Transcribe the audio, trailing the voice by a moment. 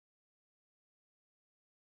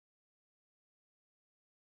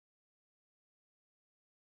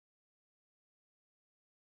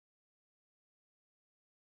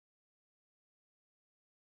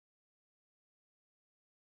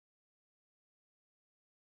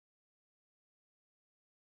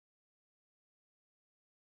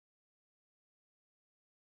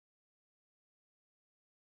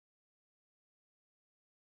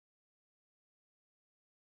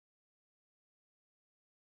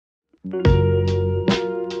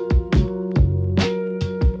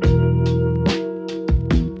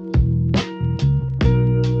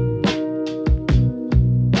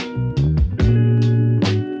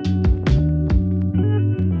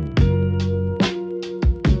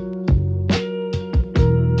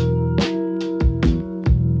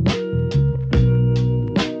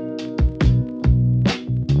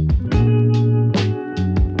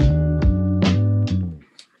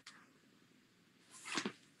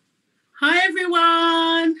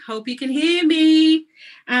Hope you can hear me,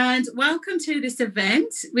 and welcome to this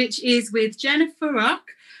event, which is with Jennifer Rock.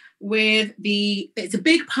 It's a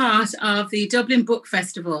big part of the Dublin Book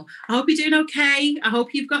Festival. I hope you're doing okay. I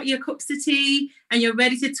hope you've got your cups of tea and you're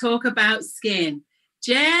ready to talk about skin.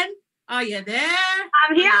 Jen, are you there?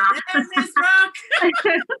 I'm here. Miss Rock.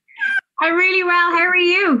 I'm really well. How are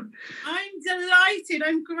you? I'm delighted.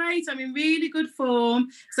 I'm great. I'm in really good form.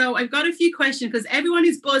 So I've got a few questions because everyone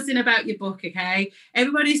is buzzing about your book, okay?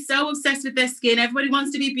 Everybody's so obsessed with their skin. Everybody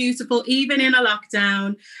wants to be beautiful, even in a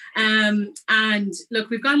lockdown. And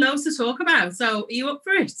look, we've got loads to talk about. So are you up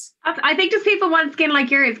for it? I think just people want skin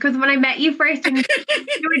like yours, because when I met you first and we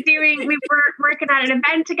were working at an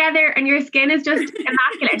event together and your skin is just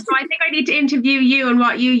immaculate. So I think I need to interview you on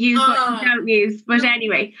what you use, what you don't use. But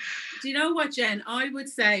anyway. Do you know what, Jen? I would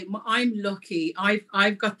say I'm lucky.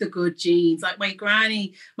 I've got the good genes. Like my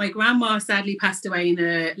grandma sadly passed away in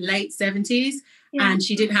her late 70s, and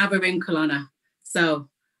she didn't have a wrinkle on her. So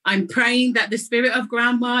I'm praying that the spirit of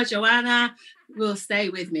Grandma Joanna will stay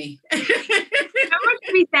with me. So much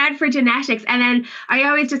to be said for genetics, and then I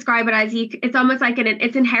always describe it as it's almost like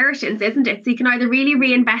it's inheritance, isn't it? So you can either really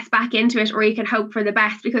reinvest back into it, or you can hope for the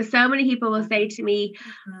best, because so many people will say to me,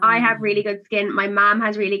 I have really good skin, my mom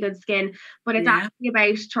has really good skin, but it's actually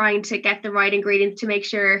about trying to get the right ingredients to make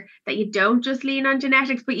sure that you don't just lean on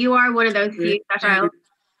genetics, but you are one of those few that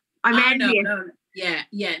I'm envious.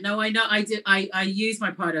 Yeah. No, I know. I do. I use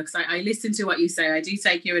my products. I listen to what you say. I do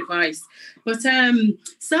take your advice. But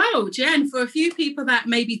so Jen, for a few people that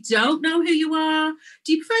maybe don't know who you are,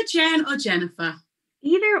 do you prefer Jen or Jennifer?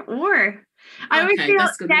 Either or. I always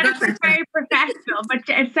feel Jennifer's very professional, but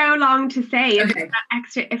it's so long to say. Okay.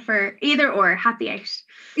 Extra for either or. Happy out.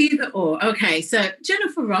 Either or. Okay, so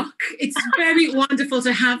Jennifer Rock, it's very wonderful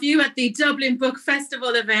to have you at the Dublin Book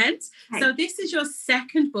Festival event. Thanks. So this is your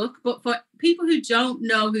second book, but for people who don't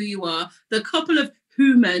know who you are, the couple of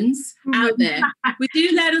humans out there, would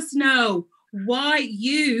you let us know why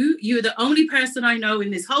you're the only person I know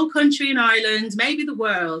in this whole country in Ireland, maybe the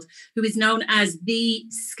world, who is known as the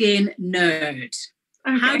skin nerd?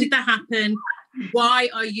 Okay. How did that happen? Why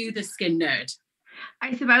are you the skin nerd?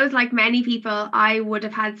 I suppose, like many people, I would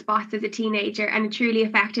have had spots as a teenager, and it truly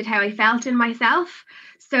affected how I felt in myself.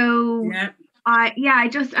 So I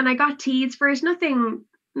got teased for it.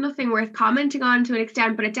 Nothing worth commenting on to an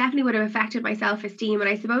extent, but it definitely would have affected my self-esteem. And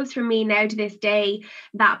I suppose for me now to this day,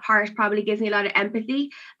 that part probably gives me a lot of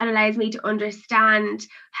empathy and allows me to understand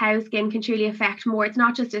how skin can truly affect more. It's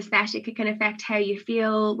not just aesthetic, it can affect how you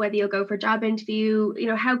feel, whether you'll go for a job interview,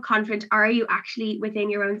 how confident are you actually within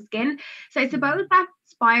your own skin. So I suppose that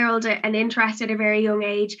spiraled an interest at a very young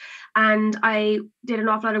age, and I did an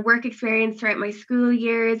awful lot of work experience throughout my school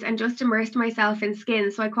years and just immersed myself in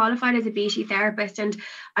skin. So I qualified as a beauty therapist, and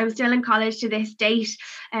I'm still in college to this date.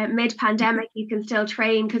 Mid-pandemic, you can still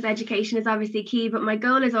train because education is obviously key, but my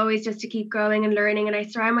goal is always just to keep growing and learning, and I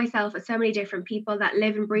surround myself with so many different people that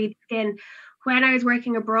live and breathe skin. When I was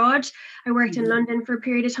working abroad, I worked in London for a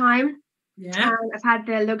period of time. Yeah. I've had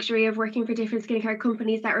the luxury of working for different skincare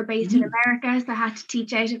companies that were based in America, so I had to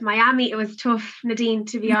teach out of Miami. It was tough, Nadine,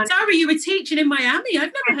 to be honest. Sorry, you were teaching in Miami?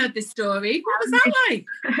 I've never heard this story. What was that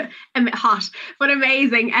like? Hot, but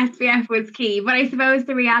amazing. SPF was key. But I suppose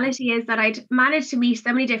the reality is that I'd managed to meet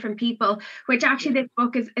so many different people, which actually this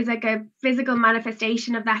book is like a physical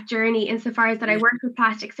manifestation of that journey, insofar as that I worked with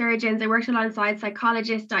plastic surgeons, I worked alongside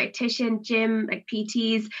psychologists, dietitian, gym, like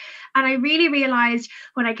PTs. And I really realised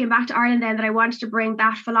when I came back to Ireland then that I wanted to bring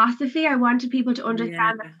that philosophy. I wanted people to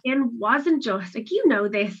understand that skin wasn't just, like,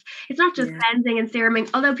 this. It's not just cleansing and seruming.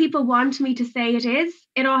 Although people want me to say it is,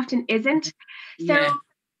 it often isn't. So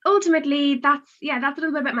ultimately, that's a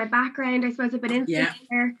little bit about my background. I suppose I've been in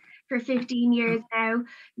skincare for 15 years now.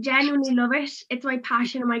 Genuinely love it. It's my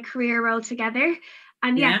passion and my career rolled together.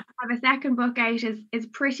 And to have a second book out is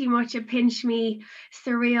pretty much a pinch me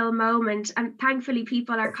surreal moment. And thankfully,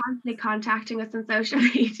 people are constantly contacting us on social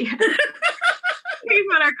media.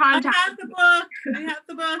 People are contacting. I have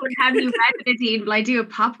the book. Have you read it, Nadine? Will I do a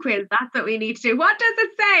pop quiz? That's what we need to do. What does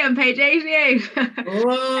it say on page 88?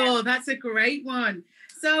 Oh, that's a great one.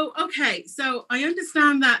 So I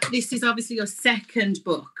understand that this is obviously your second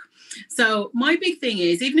book. So my big thing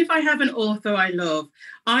is, even if I have an author I love,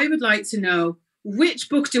 I would like to know, which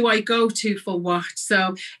book do I go to for what?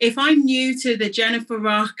 So if I'm new to the Jennifer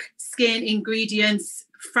Rock skin ingredients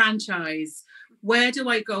franchise, where do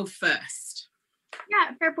I go first?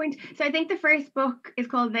 Yeah, fair point. So I think the first book is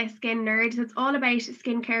called The Skin Nerd. So it's all about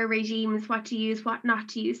skincare regimes, what to use, what not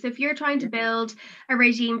to use. So if you're trying to build a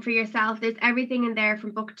regime for yourself, there's everything in there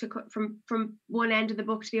from book to from one end of the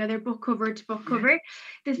book to the other, book cover to book cover.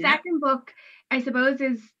 The second book, I suppose,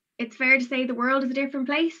 is, it's fair to say the world is a different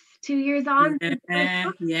place 2 years on.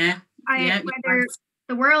 Whether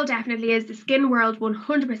the world definitely is, the skin world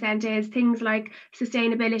 100% is. Things like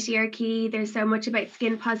sustainability are key. There's so much about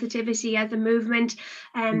skin positivity as a movement.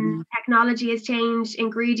 Technology has changed,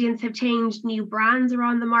 ingredients have changed, new brands are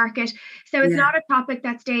on the market. So it's not a topic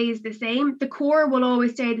that stays the same. The core will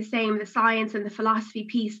always stay the same, the science and the philosophy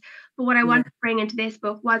piece. But what I wanted to bring into this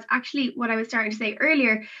book was actually what I was starting to say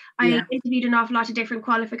earlier. I interviewed an awful lot of different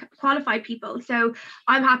qualified people. So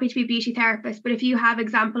I'm happy to be a beauty therapist, but if you have,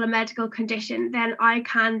 example, a medical condition, then I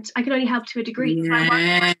can only help to a degree. So I want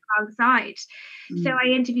to work alongside. So I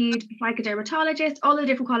interviewed like a dermatologist, all the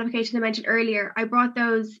different qualifications I mentioned earlier. I brought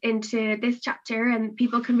those into this chapter, and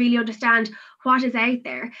people can really understand what is out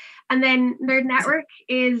there. And then Nerd Network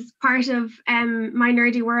is part of my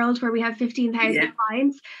nerdy world, where we have 15,000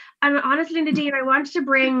 clients. And honestly, Nadine, I wanted to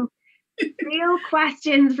bring real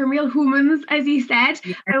questions from real humans, as you said.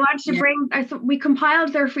 I wanted to bring, so we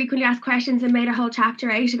compiled their frequently asked questions and made a whole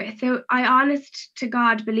chapter out of it. So I honest to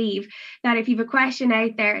God believe that if you have a question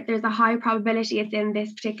out there, there's a high probability it's in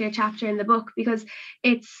this particular chapter in the book, because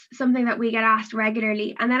it's something that we get asked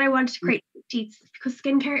regularly. And then I wanted to create sheets, because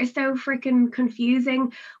skincare is so freaking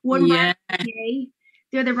confusing. One brand is yay,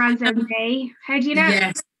 the other brands are nay. How do you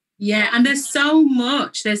know? Yeah, and there's so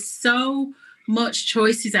much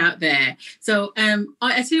choices out there. So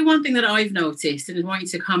I tell you one thing that I've noticed, and I want you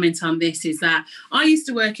to comment on this, is that I used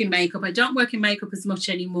to work in makeup. I don't work in makeup as much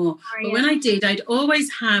anymore. But when I did, I'd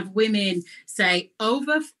always have women say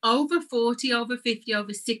over 40, over 50,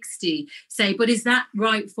 over 60, say, but is that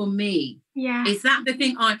right for me? Yeah. Is that the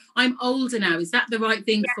thing? I'm older now. Is that the right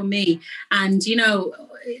thing for me? And, you know,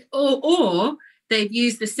 or they've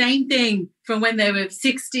used the same thing from when they were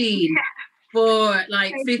 16 for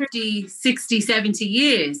like 50, 60, 70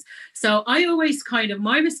 years. So I always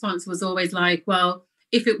my response was always like, well,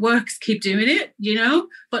 if it works, keep doing it, you know?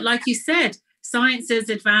 But like you said, science has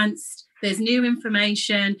advanced, there's new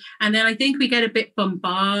information. And then I think we get a bit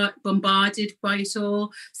bombarded by it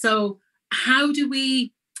all. So how do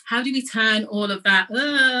we turn all of that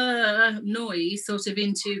noise sort of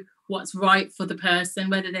into what's right for the person,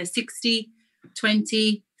 whether they're 60,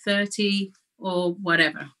 20, 30, or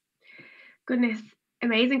whatever? Goodness,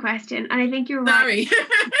 amazing question. And I think you're right.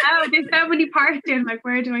 Oh, there's so many parts to it. Like,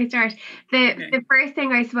 where do I start? The first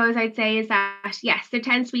thing I suppose I'd say is that, yes, there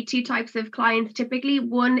tends to be two types of clients typically.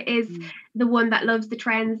 One is the one that loves the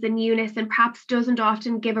trends, the newness, and perhaps doesn't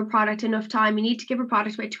often give a product enough time. You need to give a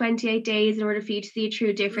product about 28 days in order for you to see a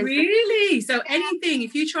true difference. Really? So anything,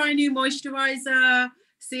 if you try a new moisturizer,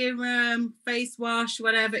 serum, face wash,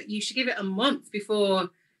 whatever, you should give it a month before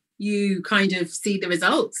you kind of see the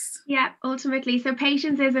results. Yeah, ultimately. So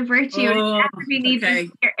patience is a virtue.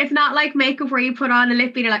 It's not like makeup where you put on a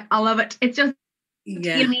lip and you're like, I love it. It's just you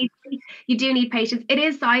do need patience. It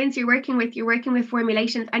is science you're working with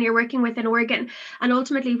formulations, and you're working with an organ. And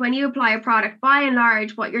ultimately, when you apply a product, by and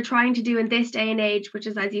large, what you're trying to do in this day and age, which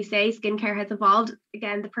is, as you say, skincare has evolved.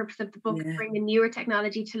 Again, the purpose of the book is bringing newer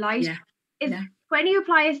technology to light. When you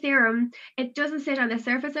apply a serum, it doesn't sit on the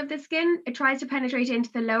surface of the skin. It tries to penetrate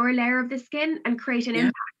into the lower layer of the skin and create an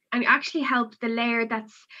impact, and actually help the layer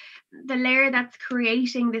that's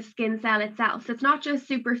creating the skin cell itself. So it's not just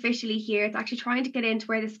superficially here. It's actually trying to get into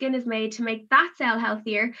where the skin is made to make that cell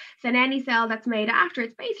healthier than any cell that's made after.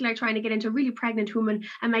 It's basically like trying to get into a really pregnant woman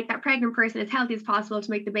and make that pregnant person as healthy as possible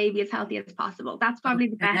to make the baby as healthy as possible. That's probably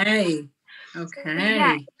the best. Okay.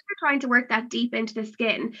 So, trying to work that deep into the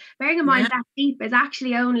skin, bearing in mind that deep is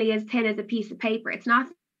actually only as thin as a piece of paper. It's not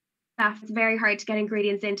that it's very hard to get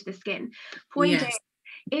ingredients into the skin. Point is,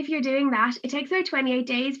 if you're doing that, it takes about 28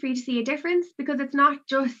 days for you to see a difference, because it's not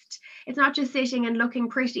just sitting and looking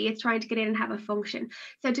pretty, it's trying to get in and have a function.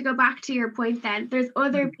 So to go back to your point then, there's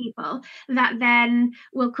other people that then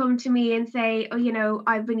will come to me and say, oh, you know,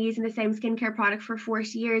 I've been using the same skincare product for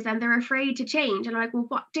 40 years and they're afraid to change. And I'm like, well,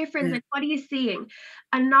 what difference? Like, what are you seeing?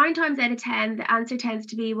 And 9 times out of 10, the answer tends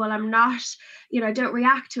to be, well, I'm not, you know, I don't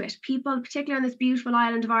react to it. People, particularly on this beautiful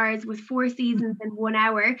island of ours with 4 seasons in 1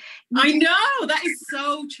 hour. I know, that is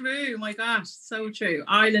so true. My gosh, so true.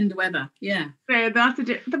 Island weather, yeah. So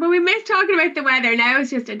but we miss talking about the weather. Now it's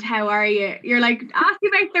just, and how are you? You're like, ask me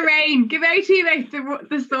about the rain, give out to you about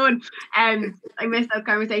the sun. I miss those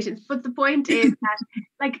conversations. But the point is that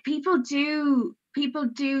like people do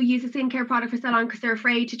use a skincare product for so long because they're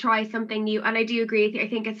afraid to try something new. And I do agree with you. I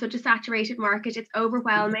think it's such a saturated market. It's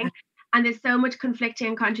overwhelming. And there's so much conflicting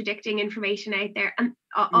and contradicting information out there. And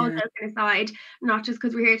all joking aside, not just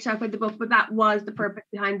because we're here to talk about the book, but that was the purpose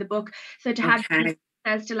behind the book. So to have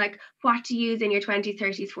as to like what to use in your 20s,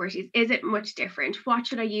 30s, 40s. Is it much different? What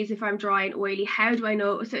should I use if I'm dry and oily? How do I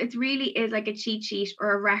know? So it really is like a cheat sheet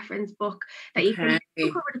or a reference book that you can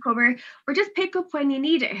cover to cover or just pick up when you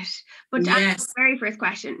need it. But to answer the very first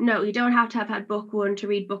question, no, you don't have to have had book 1 to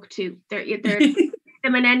read book 2. They're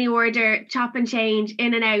them in any order, chop and change,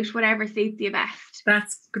 in and out, whatever suits you best.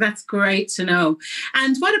 That's great to know.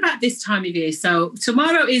 And what about this time of year? So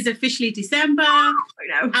tomorrow is officially December. I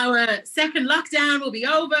know. Our second lockdown will be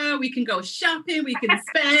over. We can go shopping. We can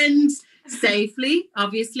spend safely,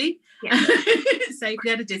 obviously, safely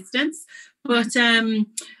at a distance. But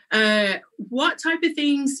what type of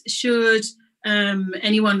things should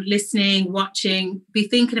anyone listening, watching, be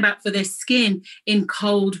thinking about for their skin in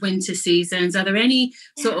cold winter seasons? Are there any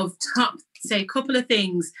sort of top, say, couple of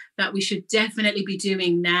things that we should definitely be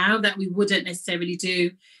doing now that we wouldn't necessarily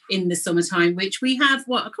do in the summertime, which we have,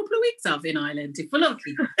 a couple of weeks of in Ireland, if we're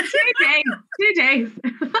lucky? 2 days.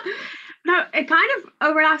 No, it kind of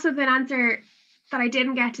overlaps with an answer that I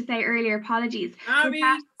didn't get to say earlier. Apologies.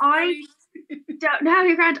 Sorry.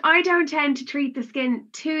 You're grand. I don't tend to treat the skin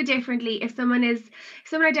too differently if someone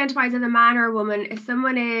identifies as a man or a woman. If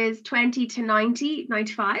someone is 20 to 90,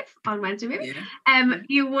 95 on Wednesday maybe,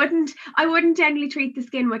 I wouldn't generally treat the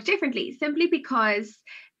skin much differently, simply because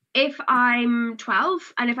if I'm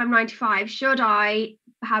 12 and if I'm 95, should I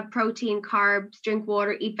have protein, carbs, drink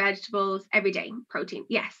water, eat vegetables every day? Protein,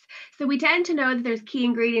 yes. So we tend to know that there's key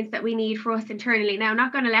ingredients that we need for us internally. Now, I'm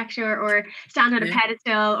not going to lecture or stand on a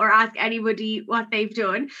pedestal or ask anybody what they've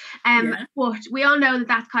done. But we all know that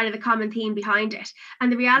that's kind of the common theme behind it.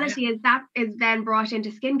 And the reality is that is then brought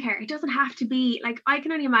into skincare. It doesn't have to be, like, I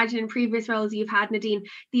can only imagine in previous roles you've had, Nadine,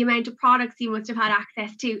 the amount of products you must have had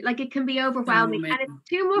access to. Like, it can be overwhelming and it's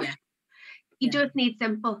too much. You just need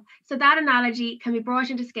simple. So that analogy can be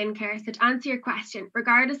brought into skincare. So to answer your question,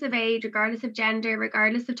 regardless of age, regardless of gender,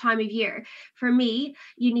 regardless of time of year, for me,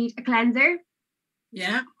 you need a cleanser,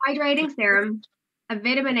 hydrating serum, a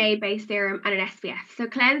vitamin A based serum, and an SPF. So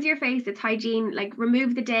cleanse your face, it's hygiene, like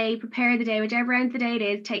remove the day, prepare the day, whichever end of the day it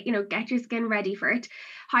is, get your skin ready for it.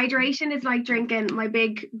 Hydration is like drinking my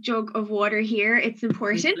big jug of water here. It's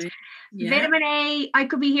important. Vitamin A, I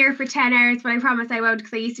could be here for 10 hours, but I promise I won't,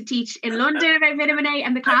 because I used to teach in London about vitamin A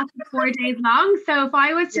and the class was 4 days long. So if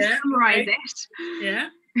I was to summarize it,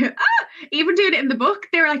 even doing it in the book,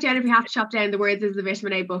 they were like, Jennifer, you have to chop down the words as the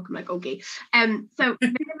vitamin A book. I'm like, okay. So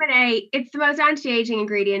vitamin A, it's the most anti-aging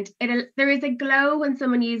ingredient. There is a glow when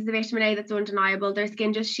someone uses the vitamin A that's undeniable. Their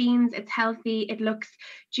skin just sheens, it's healthy, it looks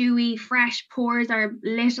dewy, fresh, pores are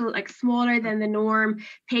little, like smaller than the norm,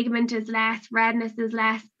 pigment is less, redness is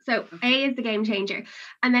less. So A is the game changer.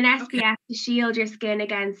 And then SPF to shield your skin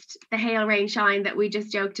against the hail, rain, shine that we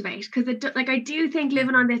just joked about. Because I do think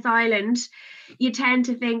living on this island, you tend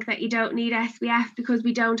to think that you don't need SPF because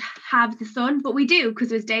we don't have the sun, but we do, because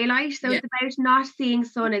there's daylight. So it's about not seeing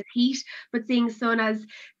sun as heat, but seeing sun as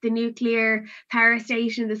the nuclear power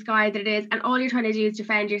station in the sky that it is. And all you're trying to do is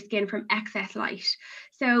defend your skin from excess light.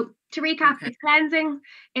 So to recap, it's cleansing,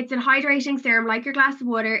 it's a hydrating serum like your glass of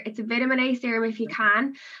water, it's a vitamin A serum if you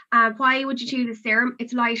can. Why would you choose a serum?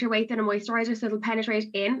 It's lighter weight than a moisturizer, so it'll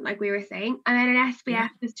penetrate in, like we were saying. And then an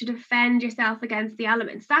SPF is to defend yourself against the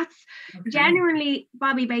elements. That's genuinely,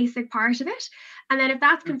 Bobby, basic part of it. And then if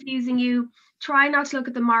that's confusing you, try not to look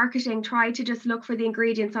at the marketing, try to just look for the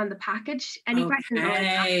ingredients on the package. Any questions?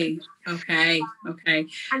 Okay.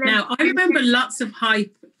 Now, I remember lots of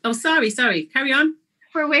hype. Oh, sorry, carry on.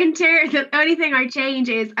 For winter, the only thing I change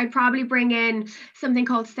is I probably bring in something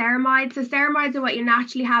called ceramides. So ceramides are what you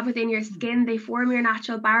naturally have within your skin. They form your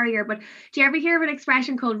natural barrier. But do you ever hear of an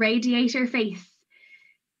expression called radiator face?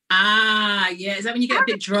 Is that when you get a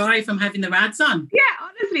bit dry from having the rads on? Yeah,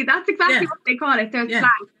 honestly, that's exactly what they call it. So it's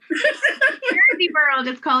slang. In the world,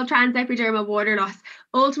 it's called transepidermal water loss.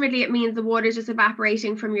 Ultimately, it means the water is just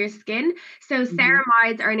evaporating from your skin. So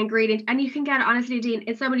ceramides are an ingredient, and you can get it, honestly, Dean,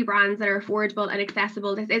 it's so many brands that are affordable and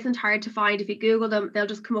accessible. This isn't hard to find. If you Google them, they'll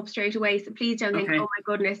just come up straight away. So please don't think, oh my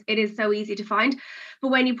goodness, it is so easy to find. But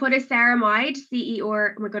when you put a ceramide,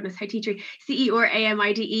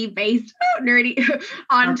 CERAMIDE based, nerdy,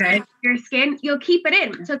 on your skin, you'll keep it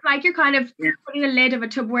in. So it's like you're kind of putting a lid of a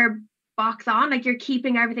Tupperware box on, like you're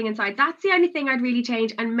keeping everything inside. That's the only thing I'd really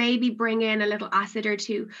change, and maybe bring in a little acid or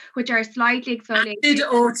two, which are slightly exfoliating. Acid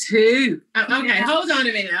or two. Okay, hold on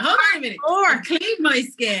a minute. I cleaned my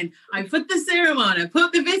skin. I put the serum on. I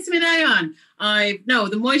put the vitamin A on.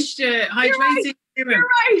 The moisture hydrating serum. You're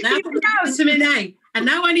right. Now I put vitamin A, and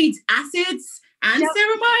now I need acids and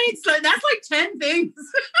ceramides. Like that's like 10 things.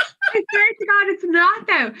 I swear to God, it's not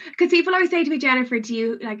though. Because people always say to me, Jennifer,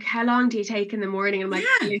 how long do you take in the morning? And I'm like,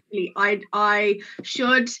 literally, I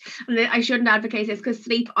shouldn't advocate this, because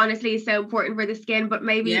sleep honestly is so important for the skin. But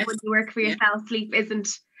maybe when you work for yourself, sleep isn't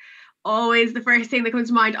always the first thing that comes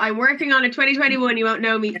to mind. I'm working on a 2021, you won't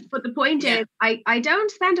know me. But the point is, I don't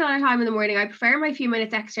spend a lot of time in the morning. I prefer my few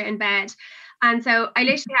minutes extra in bed. And so I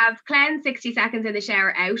literally have cleanse 60 seconds in the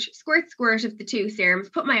shower, out, squirt of the 2 serums,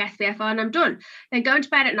 put my SPF on, I'm done. Then going to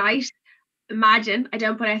bed at night. Imagine I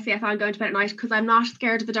don't put SPF on going to bed at night, because I'm not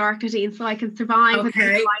scared of the dark, Nadine, so I can survive.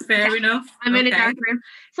 Okay, fair enough. I'm in a dark room.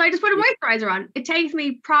 So I just put a moisturizer on. It takes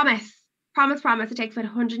me, promise, it takes about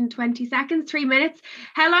 120 seconds, 3 minutes.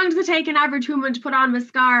 How long does it take an average woman to put on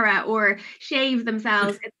mascara or shave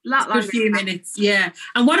themselves? It's a lot longer. A few minutes, yeah.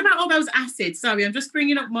 And what about all those acids? Sorry, I'm just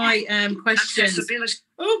bringing up my questions.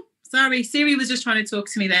 Oh, sorry, Siri was just trying to talk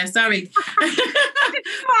to me there. Sorry. I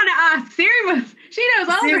didn't want to ask. Siri she knows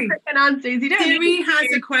all the freaking answers. Siri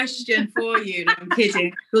has a question for you. No, I'm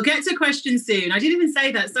kidding. We'll get to questions soon. I didn't even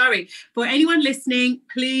say that. Sorry. For anyone listening,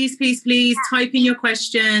 please type in your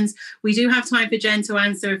questions. We do have time for Jen to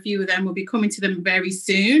answer a few of them. We'll be coming to them very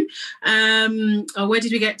soon. Where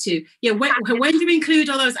did we get to? Yeah, when do we include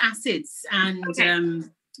all those acids? And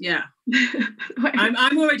I'm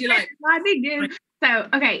already like... So,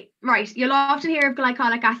 okay, right. You'll often hear of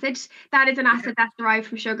glycolic acid. That is an acid that's derived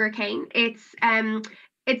from sugar cane. It's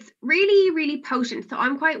really, really potent. So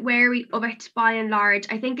I'm quite wary of it by and large.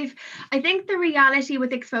 I think the reality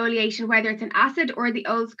with exfoliation, whether it's an acid or the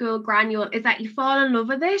old school granule, is that you fall in love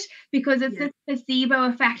with it, because it's this placebo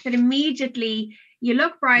effect that immediately you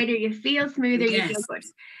look brighter, you feel smoother, you feel good.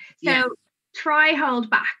 So try hold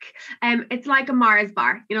back. It's like a Mars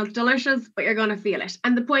bar, it's delicious, but you're going to feel it.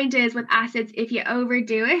 And the point is, with acids, if you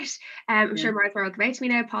overdo it, I'm sure Mars bar will come out to me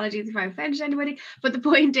now, apologies if I offended anybody, but the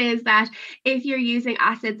point is that if you're using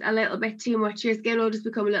acids a little bit too much, your skin will just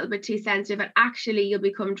become a little bit too sensitive, and actually you'll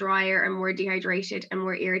become drier and more dehydrated and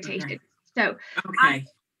more irritated. So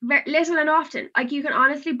little and often, like you can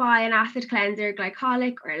honestly buy an acid cleanser,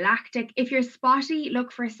 glycolic or lactic. If you're spotty,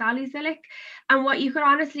 look for salicylic. And what you could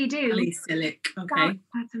honestly do, salicylic, okay,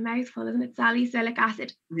 that's a mouthful, isn't it? Salicylic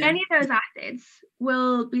acid. Any of those acids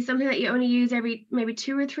will be something that you only use every maybe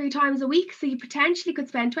 2 or 3 times a week. So you potentially could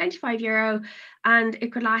spend €25 and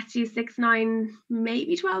it could last you 6, 9,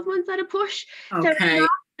 maybe 12 months at a push. Okay. So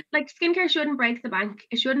like skincare shouldn't break the bank.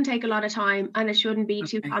 It shouldn't take a lot of time, and it shouldn't be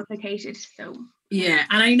too complicated. So yeah,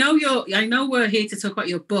 and I know we're here to talk about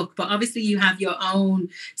your book, but obviously you have your own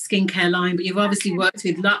skincare line, but you've obviously worked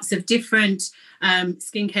with lots of different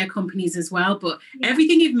skincare companies as well. But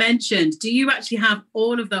everything you've mentioned, do you actually have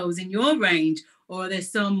all of those in your range, or are there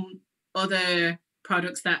some other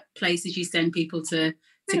products that places you send people to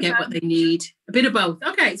get what they need? A bit of both.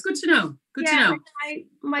 Okay, it's good to know. Good to know.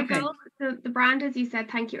 My goal, the brand, as you said,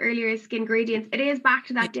 thank you earlier, is Skin Ingredients. It is back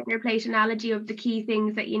to that dinner plate analogy of the key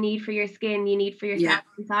things that you need for your skin, you need for yourself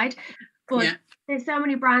inside. But there's so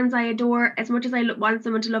many brands I adore. As much as I want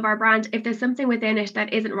someone to love our brand, if there's something within it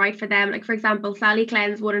that isn't right for them, like for example, Sally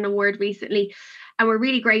Cleanse won an award recently, and we're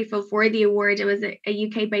really grateful for the award. It was a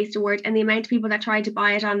UK-based award, and the amount of people that tried to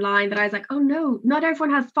buy it online, that I was like, oh no, not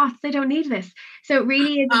everyone has spots. They don't need this. So it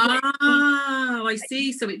really is. Oh, I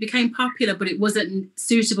see. So it became popular, but it wasn't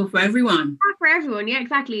suitable for everyone. Not for everyone, yeah,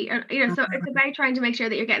 exactly. So it's about trying to make sure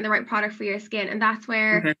that you're getting the right product for your skin, and that's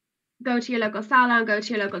where go to your local salon, go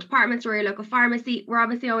to your local department store, your local pharmacy. We're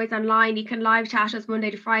obviously always online. You can live chat us Monday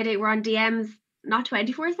to Friday. We're on DMs, not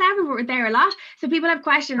 24/7, but we're there a lot. So people have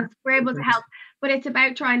questions, we're able to help. But it's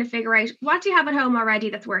about trying to figure out, what do you have at home already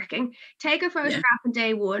that's working? Take a photograph on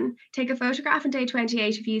day 1, take a photograph on day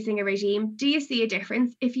 28 of using a regime. Do you see a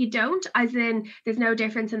difference? If you don't, as in there's no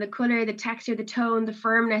difference in the colour, the texture, the tone, the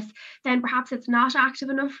firmness, then perhaps it's not active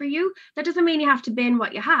enough for you. That doesn't mean you have to bin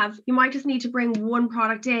what you have. You might just need to bring one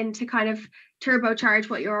product in to kind of turbocharge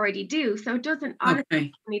what you already do. So it doesn't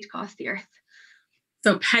honestly need to cost the earth.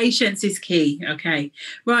 So patience is key. Okay.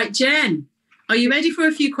 Right, Jen. Are you ready for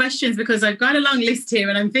a few questions? Because I've got a long list here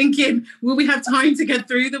and I'm thinking, will we have time to get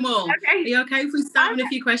through them all? Okay. Are you okay if we start with a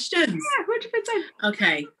few questions? Yeah, 100%.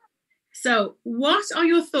 Okay. So what are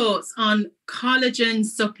your thoughts on collagen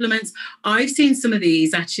supplements? I've seen some of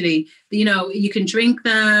these actually. You can drink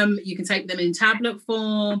them, you can take them in tablet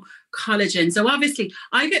form, collagen. So obviously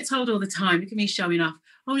I get told all the time, look at me showing off,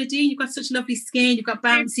 oh Nadine, you've got such lovely skin, you've got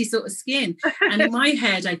bouncy sort of skin. And in my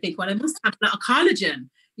head I think, well, I must have a lot of collagen,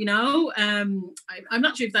 you know. I'm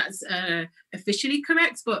not sure if that's officially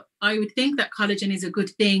correct, but I would think that collagen is a good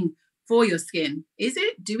thing for your skin. Is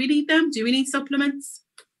it? Do we need them? Do we need supplements?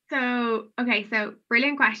 So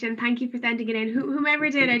brilliant question. Thank you for sending it in. Whomever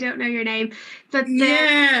did, I don't know your name. So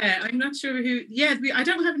I'm not sure who. Yeah, I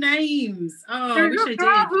don't have names. Oh, I wish I did.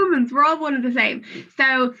 We're all humans. We're all one and the same.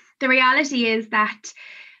 So the reality is that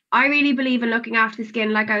I really believe in looking after the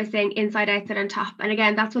skin, like I was saying, inside, outside, and top. And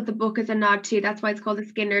again, that's what the book is a nod to. That's why it's called the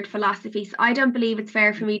Skin Nerd Philosophy. So I don't believe it's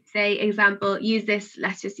fair for me to say, example, use this.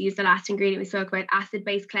 Let's just use the last ingredient we spoke about,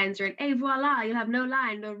 acid-based cleanser, and hey, voila, you'll have no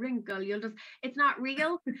line, no wrinkle. It's not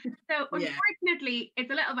real. So unfortunately,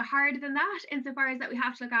 it's a little bit harder than that, insofar as that we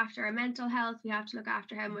have to look after our mental health. We have to look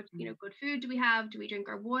after how much, good food do we have? Do we drink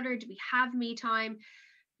our water? Do we have me time?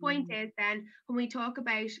 Point is then, when we talk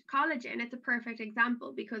about collagen, it's a perfect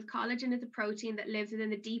example, because collagen is a protein that lives within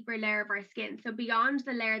the deeper layer of our skin. So beyond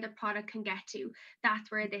the layer the product can get to, that's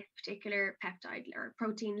where this particular peptide or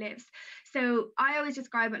protein lives. So I always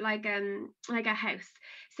describe it like a house.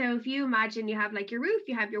 So if you imagine you have like your roof,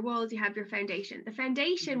 you have your walls, you have your foundation. The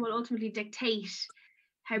foundation will ultimately dictate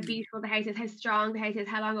how beautiful the house is, how strong the house is,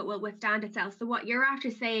 how long it will withstand itself. So what you're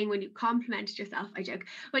after saying when you complimented yourself, I joke,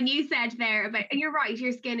 when you said there about, and you're right,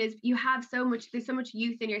 your skin is, there's so much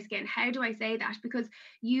youth in your skin. How do I say that? Because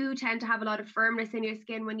you tend to have a lot of firmness in your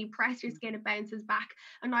skin. When you press your skin, it bounces back.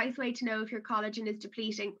 A nice way to know if your collagen is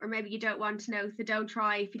depleting, or maybe you don't want to know, so don't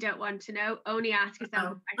try if you don't want to know. Only ask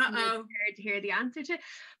yourself to hear the answer to.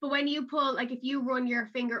 But when you pull, like if you run your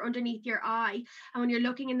finger underneath your eye, and when you're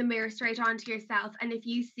looking in the mirror straight onto yourself, and if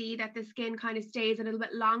you see that the skin kind of stays a little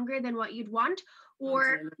bit longer than what you'd want,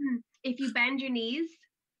 or if you bend your knees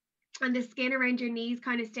and the skin around your knees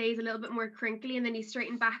kind of stays a little bit more crinkly, and then you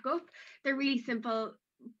straighten back up, they're really simple,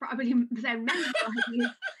 probably sound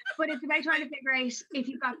mental, but it's about trying to figure out if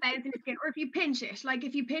you've got bounce in your skin, or if you pinch it, like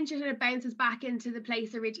if you pinch it and it bounces back into the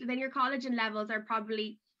place originally, then your collagen levels are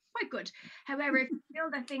probably quite good. However, if you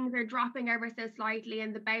feel that things are dropping ever so slightly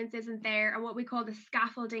and the bounce isn't there, and what we call the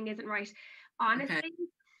scaffolding isn't right, honestly,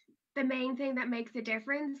 the main thing that makes a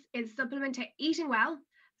difference is eating well,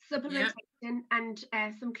 supplementation, and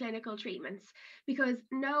some clinical treatments, because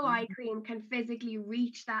no eye cream can physically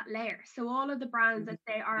reach that layer. So all of the brands that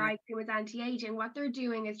say our eye cream is anti-aging, what they're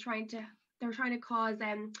doing is trying to cause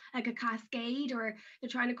like a cascade, or they're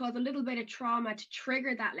trying to cause a little bit of trauma to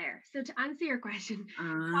trigger that layer. So to answer your question,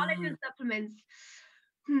 collagen supplements,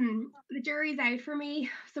 the jury's out for me.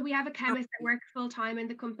 So we have a chemist that works full time in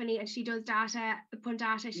the company, and she does upon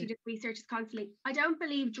data, she does researches constantly. I don't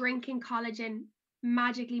believe drinking collagen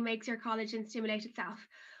magically makes your collagen stimulate itself.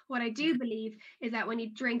 What I do believe is that when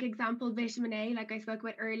you drink, example, vitamin A, like I spoke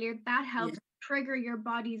about earlier, that helps trigger your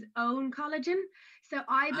body's own collagen. So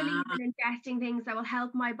I believe in ingesting things that will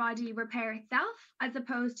help my body repair itself, as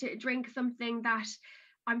opposed to drink something that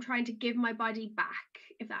I'm trying to give my body back,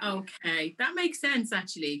 if that makes sense. That makes sense,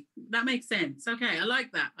 actually. That makes sense. Okay, I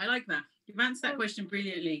like that. You've answered that question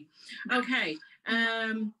brilliantly. Okay.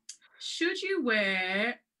 Should you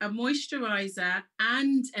wear a moisturizer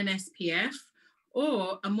and an SPF,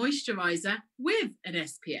 or a moisturizer with an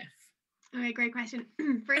SPF? Okay, great question.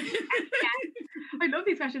 First, I love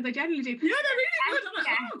these questions. I genuinely do. Yeah, they're really good. I'm like,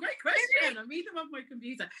 great question. I read them off my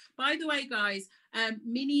computer. By the way, guys,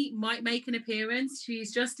 Minnie might make an appearance.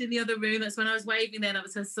 She's just in the other room. That's when I was waving there. That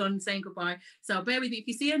was her son saying goodbye. So bear with me. If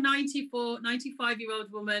you see a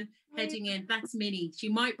 95-year-old woman heading in, that's Minnie. She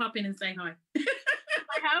might pop in and say hi.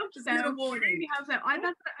 I hope so. A warning.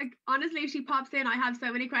 Honestly, if she pops in, I have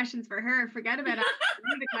so many questions for her. Forget about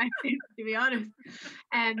asking the questions, to be honest.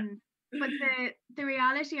 But the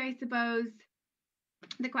reality, I suppose,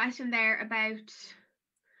 the question there about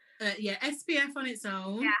SPF on its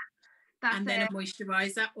own, and then a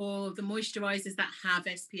moisturizer, or the moisturizers that have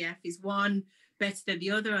SPF, is one better than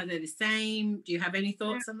the other? Are they the same? Do you have any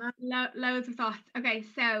thoughts on that? Loads of thoughts. Okay,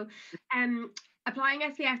 so applying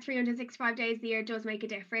SPF 365 days a year does make a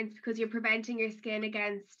difference, because you're preventing your skin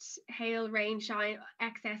against hail, rain, shine,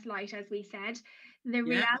 excess light, as we said. The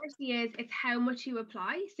reality is, it's how much you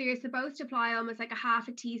apply. So you're supposed to apply almost like a half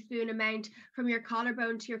a teaspoon amount from your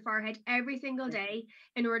collarbone to your forehead every single day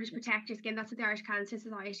in order to protect your skin. That's what the Irish Cancer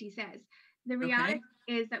Society says. The reality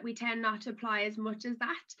is that we tend not to apply as much as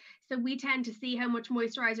that. So we tend to see how much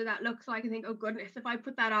moisturizer that looks like and think, oh goodness, if I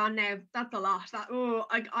put that on now, that's a lot.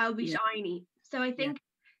 I'll be shiny. So I think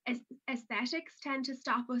aesthetics tend to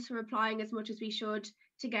stop us from applying as much as we should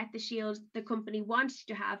to get the shield the company wants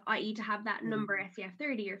you to have, i.e. to have that number SPF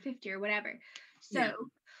 30 or 50 or whatever. So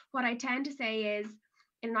what I tend to say is,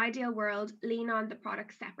 in an ideal world, lean on the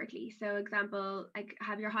products separately. So example, like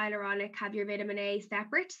have your hyaluronic, have your vitamin A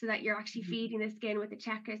separate so that you're actually feeding the skin with a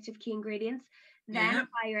checklist of key ingredients. Then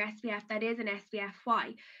apply your SPF that is an SPF.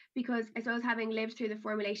 Why? Because I suppose having lived through the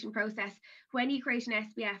formulation process, when you create an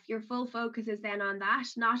SPF, your full focus is then on that,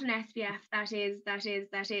 not an SPF that is.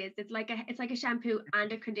 It's like a shampoo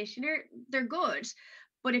and a conditioner. They're good.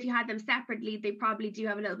 But if you had them separately, they probably do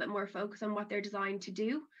have a little bit more focus on what they're designed to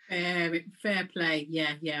do. Fair play.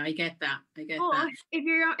 Yeah, I get that. That. If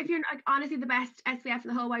you're like, honestly, the best SPF in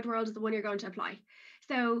the whole wide world is the one you're going to apply.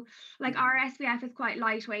 So like our SPF is quite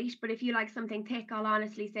lightweight, but if you like something thick, I'll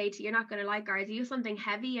honestly say to you, you're not going to like ours. You use something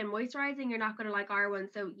heavy and moisturizing, you're not going to like our one.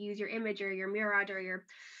 So use your Image or your Murad or your,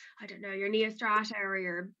 I don't know, your Neostrata or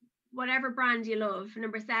your whatever brand you love,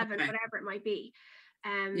 number 7, whatever it might be.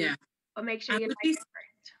 But make sure you like it first.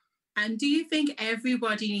 And do you think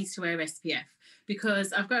everybody needs to wear SPF?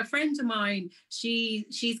 Because I've got a friend of mine,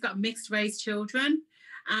 she's got mixed race children,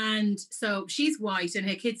 and so she's white and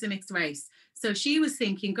her kids are mixed race. So she was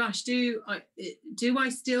thinking, gosh, do I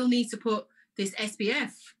still need to put this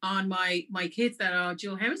SPF on my kids that are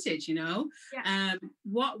dual heritage, you know? Yeah.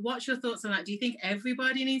 What's your thoughts on that? Do you think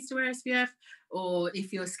everybody needs to wear SPF? Or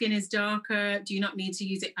if your skin is darker, do you not need to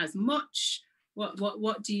use it as much?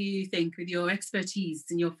 What do you think with your expertise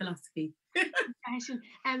and your philosophy?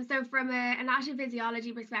 So from an anatomy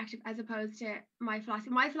physiology perspective, as opposed to my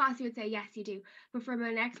philosophy would say yes, you do. But from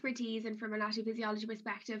an expertise and from an anatomy physiology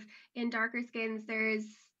perspective, in darker skins,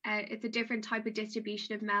 it's a different type of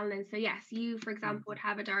distribution of melanin. So yes, you, for example, would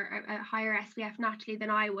have a higher SPF naturally than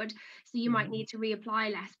I would. So you might need to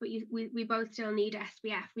reapply less, but we both still need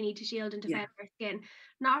SPF. We need to shield and defend our skin.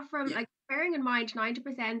 Not from like bearing in mind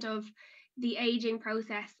 90% of the aging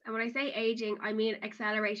process. And when I say aging, I mean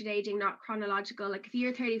accelerated aging, not chronological. Like if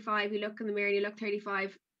you're 35, you look in the mirror and you look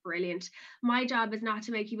 35, brilliant. My job is not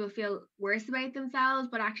to make people feel worse about themselves,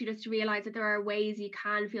 but actually just to realize that there are ways you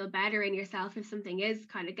can feel better in yourself if something is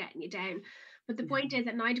kind of getting you down. But the point is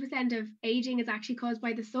that 90% of aging is actually caused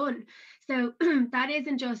by the sun. So that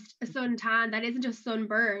isn't just a suntan, that isn't just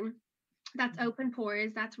sunburn. That's open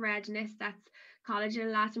pores, that's redness, that's collagen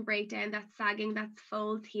and elastin breakdown, that's sagging, that's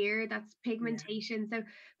folds here, that's pigmentation. So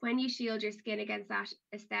when you shield your skin against that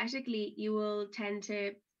aesthetically, you will tend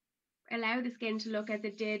to allow the skin to look as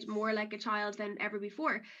it did more like a child than ever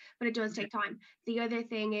before. But it does take time. The other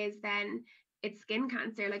thing is then it's skin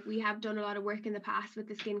cancer. Like we have done a lot of work in the past with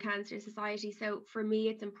the Skin Cancer Society. So for me,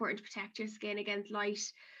 it's important to protect your skin against light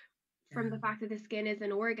from the fact that the skin is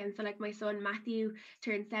an organ. So like my son Matthew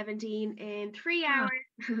turned 17 in 3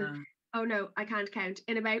 hours. Oh no, I can't count.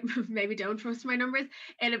 In about, maybe don't trust my numbers,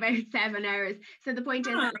 in about 7 hours. So the point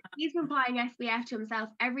is that he's been applying SPF to himself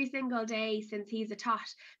every single day since he's a tot.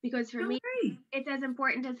 Because for me, it's as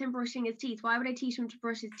important as him brushing his teeth. Why would I teach him to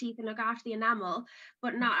brush his teeth and look after the enamel,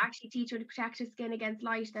 but not actually teach him to protect his skin against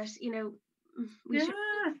light that, you know, we should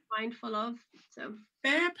be mindful of. So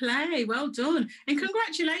fair play, well done, and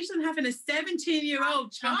congratulations on having a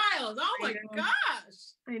 17-year-old child. Oh my gosh,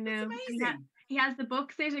 I know. That's amazing. He has the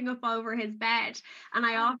book sitting up over his bed, and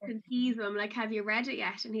I often tease him like, have you read it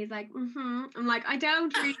yet? And he's like, I'm like, I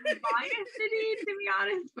don't really buy it, to be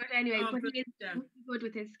honest, but anyway, but he is really good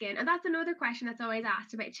with his skin. And that's another question that's always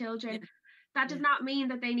asked about children. That does not mean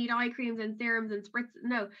that they need eye creams and serums and spritz.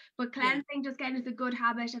 No, but cleansing, just getting into the good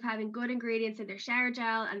habit of having good ingredients in their shower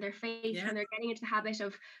gel and their face when they're getting into the habit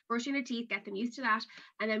of brushing their teeth, get them used to that,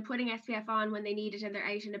 and then putting SPF on when they need it and they're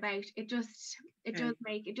out and about. It does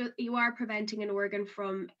make it. You are preventing an organ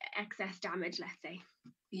from excess damage, let's say.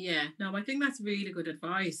 Yeah, no, I think that's really good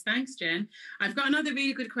advice. Thanks, Jen. I've got another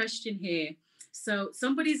really good question here. So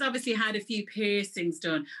somebody's obviously had a few piercings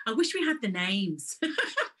done. I wish we had the names.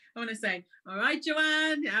 I want to say, all right,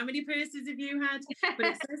 Joanne, how many piercings have you had? But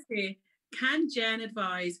it says here, can Jen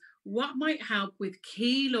advise what might help with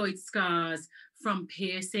keloid scars from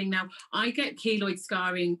piercing? Now, I get keloid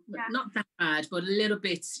scarring, not that bad, but a little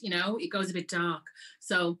bit, you know, it goes a bit dark.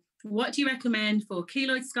 So what do you recommend for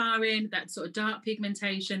keloid scarring, that sort of dark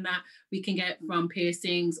pigmentation that we can get from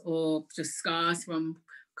piercings, or just scars from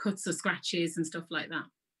cuts or scratches and stuff like that?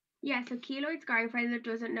 Yeah, so keloid scarring, for anyone that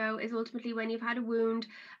doesn't know, is ultimately when you've had a wound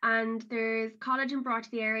and there's collagen brought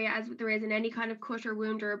to the area, as there is in any kind of cut or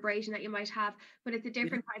wound or abrasion that you might have, but it's a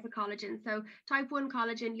different type of collagen. So type 1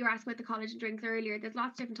 collagen, you were asked about the collagen drinks earlier, there's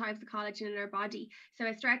lots of different types of collagen in our body. So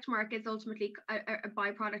a stretch mark is ultimately a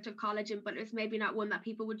byproduct of collagen, but it's maybe not one that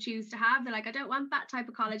people would choose to have. They're like, I don't want that type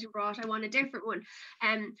of collagen brought, I want a different one.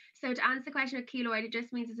 So to answer the question of keloid, it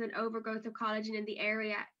just means it's an overgrowth of collagen in the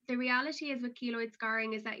area. the reality is with keloid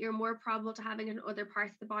scarring is that you're more probable to having it in other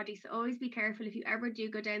parts of the body. So always be careful if you ever do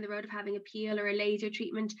go down the road of having a peel or a laser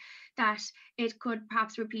treatment, that it could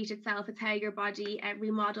perhaps repeat itself. It's how your body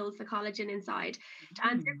remodels the collagen inside. To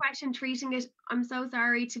answer your question, treating it, I'm so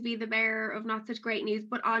sorry to be the bearer of not such great news,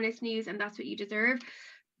 but honest news, and that's what you deserve.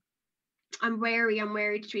 I'm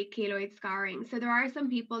wary to treat keloid scarring. So there are some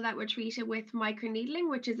people that would treat it with microneedling,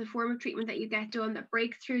 which is a form of treatment that you get done that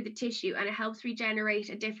breaks through the tissue and it helps regenerate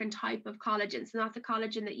a different type of collagen. So not the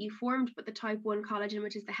collagen that you formed, but the type 1 collagen,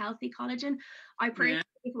 which is the healthy collagen. I personally,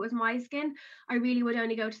 if it was my skin, I really would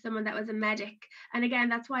only go to someone that was a medic. And again,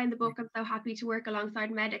 that's why in the book I'm so happy to work alongside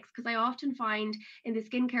medics, because I often find in the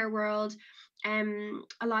skincare world,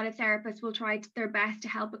 a lot of therapists will try their best to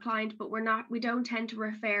help a client, but we don't tend to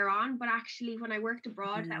refer on. But actually, when I worked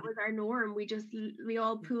abroad, that was our norm. We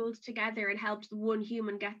all pooled together and helped the one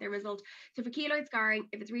human get their result. So for keloid scarring,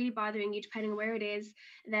 if it's really bothering you, depending on where it is,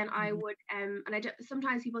 then I would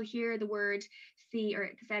sometimes people hear the word see,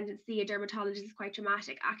 or the sentence see a dermatologist is quite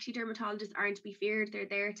dramatic. Actually, dermatologists aren't to be feared. They're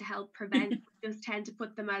there to help prevent. Just tend to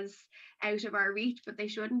put them as out of our reach, but they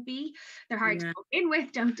shouldn't be. They're hard to go in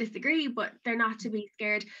with, don't disagree, but they're not to be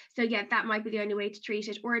scared. So yeah, that might be the only way to treat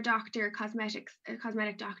it. Or a cosmetic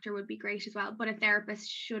doctor would be great as well, but a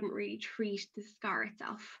therapist shouldn't really treat the scar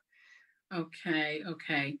itself. Okay.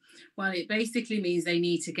 Well, it basically means they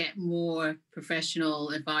need to get more professional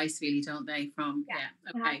advice, really, don't they?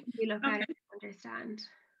 Okay. Look at it and understand.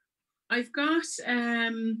 I've got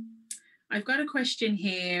a question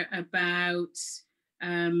here about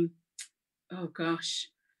oh gosh.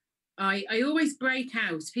 I always break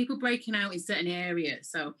out, people breaking out in certain areas.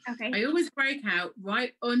 So I always break out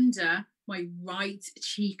right under my right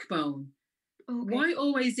cheekbone. Okay. Why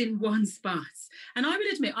always in one spot? And I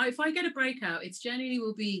will admit, if I get a breakout, it generally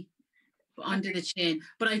will be under the chin.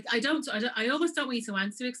 But I almost don't want you to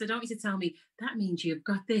answer it, because I don't want you to tell me that means you've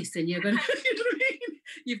got this and you're going to, you know what I mean?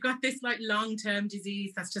 You've got this like long-term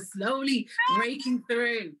disease that's just slowly breaking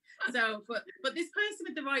through. So, but this person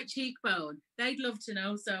with the right cheekbone, they'd love to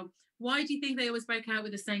know. So why do you think they always break out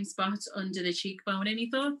with the same spot under the cheekbone? Any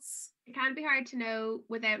thoughts? It can be hard to know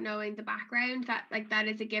without knowing the background. That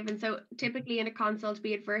is a given. So typically in a consult,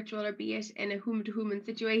 be it virtual or be it in a human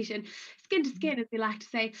situation, skin to skin, as we like to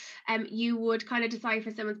say, you would kind of decipher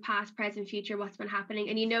someone's past, present, future, what's been happening,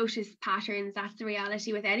 and you notice patterns. That's the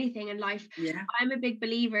reality with anything in life. Yeah. I'm a big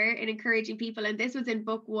believer in encouraging people, and this was in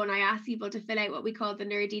book 1. I asked people to fill out what we call the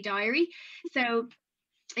nerdy diary. So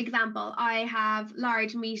example, I have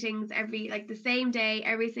large meetings the same day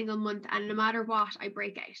every single month, and no matter what, I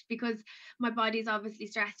break out because my body's obviously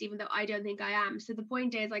stressed, even though I don't think I am. So the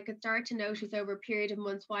point is, I could start to notice over a period of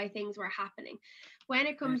months why things were happening. When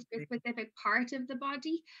it comes to a specific part of the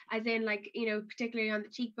body, as in particularly on the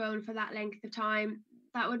cheekbone for that length of time,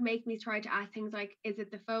 that would make me try to ask things like, is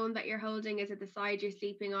it the phone that you're holding? Is it the side you're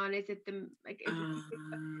sleeping on? Is it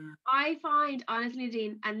I find, honestly,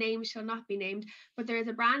 Nadine, and names shall not be named, but there is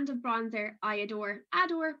a brand of bronzer I adore,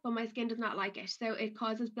 but my skin does not like it. So it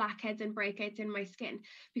causes blackheads and breakouts in my skin,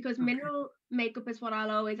 because mineral makeup is what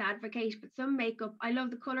I'll always advocate. But some makeup, I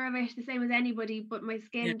love the colour of it, the same as anybody, but my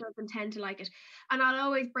skin doesn't tend to like it. And I'll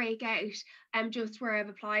always break out just where I've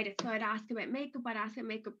applied it. So I'd ask about makeup, I'd ask about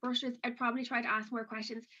makeup brushes. I'd probably try to ask more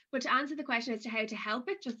questions. But to answer the question as to how to help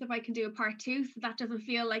it, just if I can do a part 2, so that doesn't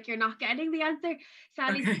feel like you're not getting the answer,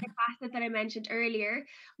 salicylic acid that I mentioned earlier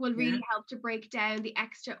will really help to break down the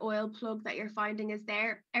extra oil plug that you're finding is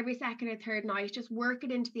there. Every second or third night, just work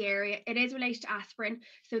it into the area. It is related to aspirin,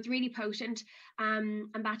 so it's really potent, and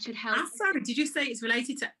that should help. Sorry, did you say it's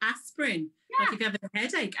related to aspirin? Yeah. Like if you have a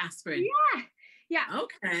headache, aspirin? Yeah.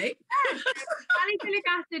 Okay. Salicylic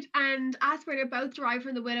acid and aspirin are both derived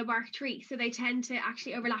from the willow bark tree, so they tend to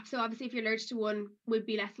actually overlap. So obviously, if you're allergic to one, would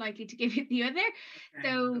be less likely to give you the other.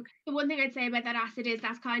 So the one thing I'd say about that acid is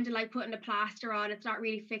that's kind of like putting a plaster on. It's not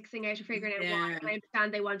really fixing out or figuring out why. And I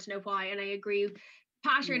understand they want to know why, and I agree.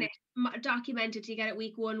 Pattern it, document it. Do you get it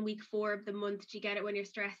week 1, week 4 of the month? Do you get it when you're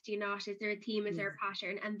stressed? Do you not? Is there a theme? Is there a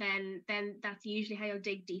pattern? And then that's usually how you'll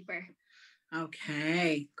dig deeper.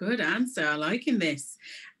 Okay, good answer. I'm liking this.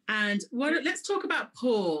 And let's talk about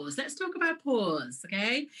pores.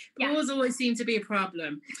 Okay, pores always seem to be a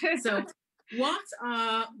problem. So what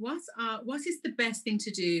is the best thing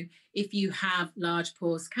to do if you have large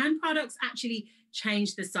pores? Can products actually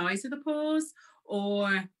change the size of the pores,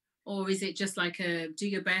 or is it just like do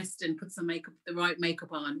your best and put the right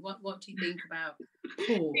makeup on? What do you think about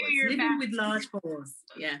pores? Living with large pores.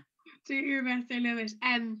 Yeah. Do your best. I love it.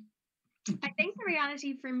 I think the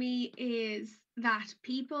reality for me is that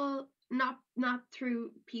people, not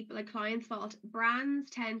through people like clients' fault,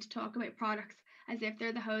 brands tend to talk about products as if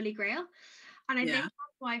they're the holy grail. And I think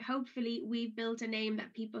that's why hopefully we've built a name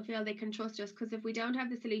that people feel they can trust us, because if we don't have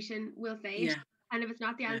the solution, we'll say it. And if it's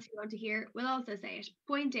not the answer you want to hear, we'll also say it.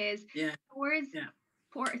 Point is, pores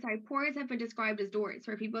have been described as doors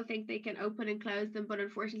where people think they can open and close them, but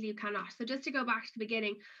unfortunately you cannot. So just to go back to the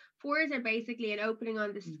beginning, pores are basically an opening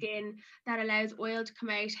on the skin that allows oil to come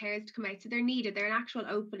out, hairs to come out. So they're needed. They're an actual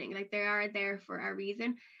opening, like they are there for a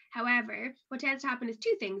reason. However, what tends to happen is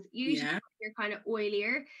two things. Usually when you're kind of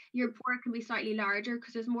oilier, your pore can be slightly larger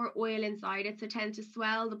because there's more oil inside it, so it tends to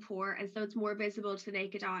swell the pore, and so it's more visible to the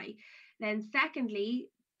naked eye. Then secondly,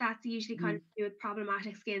 that's usually kind of to do with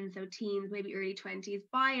problematic skin, so teens, maybe early 20s.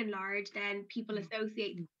 By and large, then people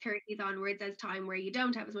associate 30s onwards as time where you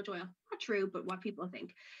don't have as much oil. Not true, but what people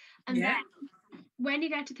think. And then when you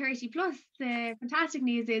get to 30 plus, the fantastic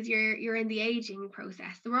news is you're in the aging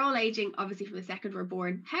process. So we're all aging, obviously, from the second we're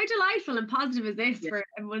born. How delightful and positive is this for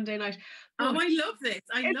a Monday night? But I love this.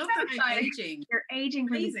 I love that I'm aging. You're aging.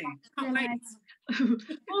 Amazing. Can't wait.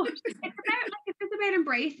 It's about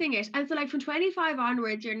embracing it. And so like from 25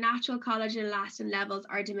 onwards, your natural collagen and elastin levels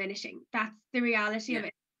are diminishing. That's the reality of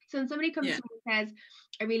it. So when somebody comes to me and says,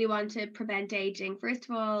 I really want to prevent aging, first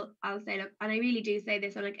of all, I'll say, look, and I really do say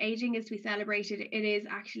this, I'm like, aging is to be celebrated. It is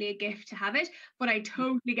actually a gift to have it, but I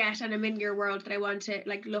totally get, and I'm in your world, that I want to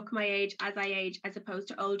like look my age as I age, as opposed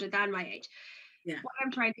to older than my age. What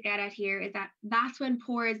I'm trying to get at here is that that's when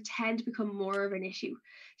pores tend to become more of an issue.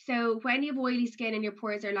 So when you have oily skin and your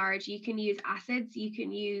pores are large, you can use acids, you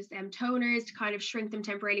can use toners to kind of shrink them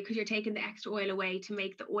temporarily, because you're taking the extra oil away to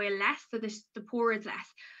make the oil less, so the pore is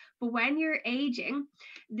less. But when you're aging,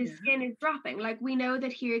 the skin is dropping. Like we know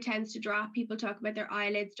that hair tends to drop. People talk about their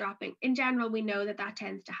eyelids dropping. In general, we know that that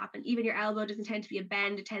tends to happen. Even your elbow doesn't tend to be a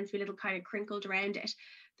bend. It tends to be a little kind of crinkled around it.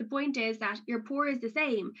 The point is that your pore is the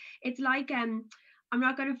same. It's like, I'm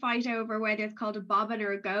not going to fight over whether it's called a bobbin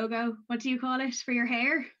or a go-go. What do you call it for your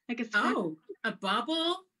hair? Like a bobble,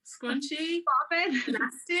 scrunchie, bobbin,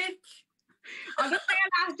 elastic. I'll just say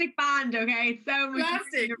elastic band, okay? It's so much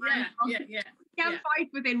elastic, yeah. You can't fight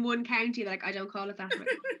within one county. Like, I don't call it that.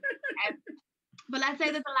 But let's say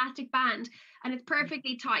there's an elastic band and it's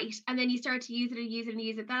perfectly tight, and then you start to use it and use it and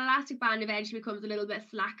use it. That elastic band eventually becomes a little bit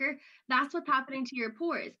slacker. That's what's happening to your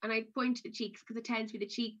pores. And I point to the cheeks because it tends to be the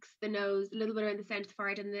cheeks, the nose, a little bit around the centre of the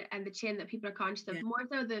forehead and the chin that people are conscious of, more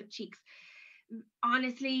so the cheeks.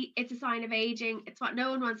 Honestly, it's a sign of aging. It's what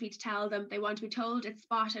no one wants me to tell them. They want to be told it's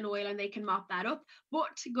spot and oil and they can mop that up.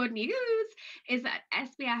 But good news is that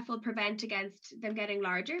SPF will prevent against them getting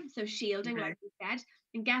larger, so shielding, like we said.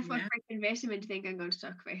 And guess what freaking vitamin do you think I'm going to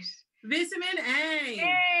talk about? Vitamin A.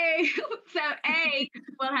 Yay! So A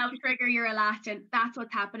will help trigger your elastin. That's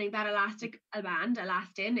what's happening. That elastic band,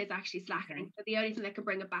 elastin, is actually slackening. So the only thing that can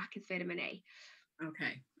bring it back is vitamin A.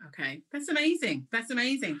 Okay. That's amazing.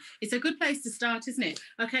 It's a good place to start, isn't it?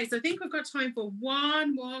 Okay, so I think we've got time for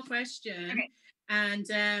one more question. Okay. And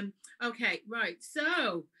right.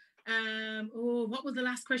 So, what will the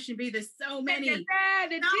last question be? There's so many.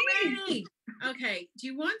 Okay. Do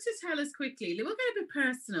you want to tell us quickly? We'll get a bit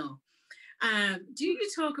personal. Do you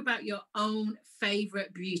talk about your own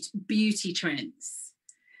favorite beauty trends?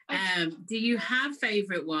 Do you have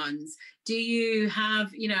favorite ones? Do you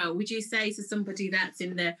have, would you say to somebody that's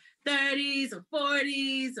in their 30s or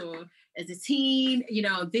 40s or as a teen,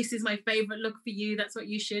 this is my favorite look for you, that's what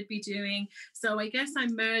you should be doing? So I guess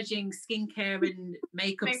I'm merging skincare and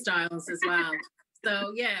makeup styles as well.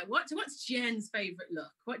 So what's Jen's favorite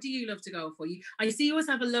look? What do you love to go for? I see you always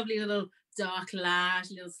have a lovely little dark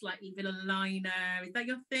lash, little slightly bit of liner. Is that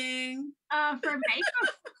your thing? For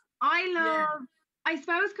makeup, I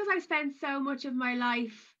suppose because I've spent so much of my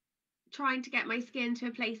life trying to get my skin to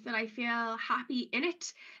a place that I feel happy in it,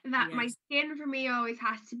 that my skin for me always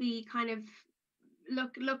has to be kind of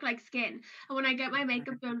look like skin. And when I get my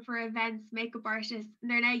makeup done for events, makeup artists,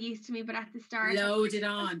 they're now used to me, but at the start, load it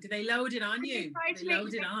on. Do they load it on you? They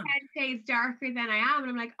load it on. 10 shades darker than I am,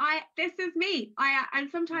 and I'm like, this is me. And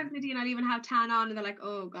sometimes, Nadine, I'll even have tan on, and they're like,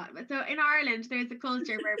 oh god. But so in Ireland, there's a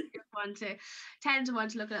culture where we tend to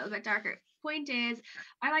want to look a little bit darker. Point is,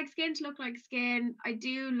 I like skin to look like skin. I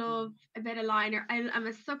do love a bit of liner. I'm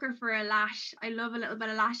a sucker for a lash. I love a little bit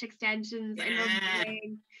of lash extensions. I love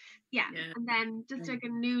and then just like a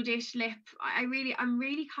nudish lip. I'm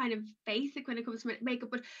really kind of basic when it comes to makeup,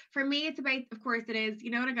 but for me it's about, of course it is, you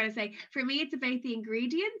know what I'm gonna say, for me it's about the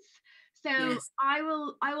ingredients. So I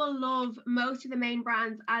will love most of the main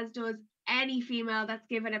brands, as does any female that's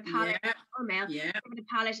given a palette, or male, given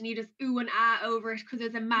a palette, and you just ooh and ah over it because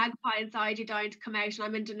there's a magpie inside you dying to come out, and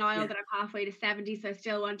I'm in denial that I'm halfway to 70, so I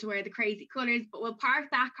still want to wear the crazy colours. But we'll park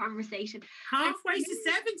that conversation. Halfway to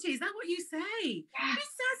 70, is that what you say? Yeah. Who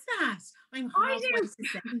says that? I'm halfway to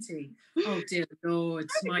 70. Oh dear Lord,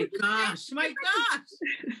 my gosh.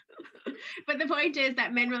 But the point is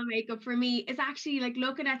that mineral makeup for me is actually like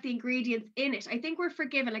looking at the ingredients in it. I think we're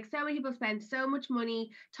forgiven. Like so many people spend so much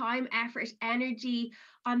money, time, effort, energy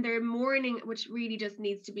on their morning, which really just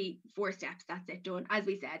needs to be 4 steps. That's it, done, as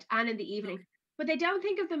we said, and in the evening. But they don't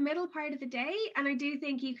think of the middle part of the day. And I do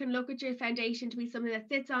think you can look at your foundation to be something that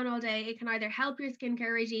sits on all day. It can either help your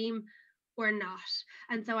skincare regime or not.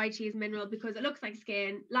 And so I choose mineral because it looks like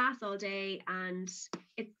skin, lasts all day, and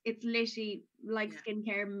it's literally like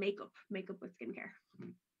skincare, makeup with skincare.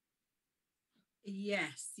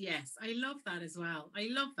 Yes. I love that as well. I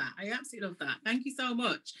love that. I absolutely love that. Thank you so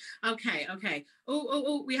much. Okay.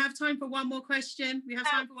 Oh, we have time for one more question.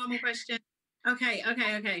 Okay.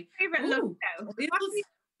 Favorite look though.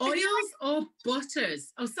 Oils or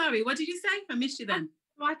butters? Oh, sorry. What did you say? I missed you then.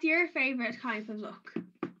 What's your favorite kind of look?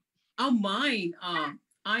 Oh, mine. Oh,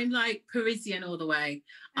 I'm like Parisian all the way.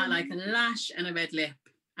 I like a lash and a red lip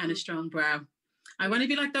and a strong brow. I want to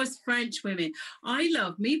be like those French women.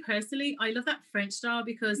 Me personally, I love that French style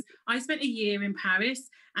because I spent a year in Paris,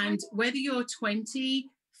 and whether you're 20,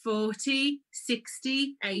 40,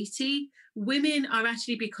 60, 80, women are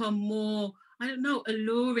actually become more, I don't know,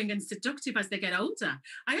 alluring and seductive as they get older.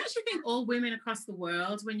 I actually think all women across the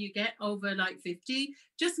world, when you get over like 50,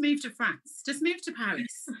 just move to France, just move to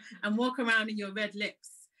Paris and walk around in your red lips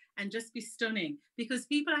and just be stunning, because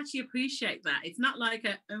people actually appreciate that. It's not like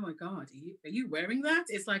oh my God, are you wearing that?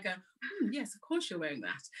 It's like yes, of course you're wearing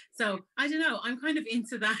that. So I don't know, I'm kind of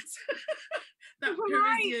into that, that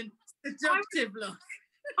Parisian seductive look.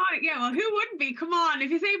 Oh yeah, well, who wouldn't be? Come on,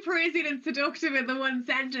 if you say Parisian and seductive in the one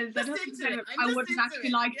sentence, I wouldn't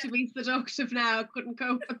actually like to be seductive now. I couldn't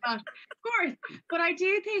cope with that, of course. But I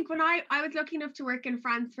do think when I was lucky enough to work in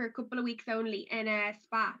France for a couple of weeks only in a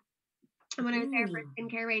spa, and when I was there for a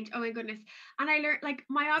skincare range, oh my goodness. And I learned, like,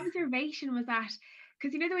 my observation was that,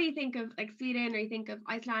 because you know the way you think of like Sweden or you think of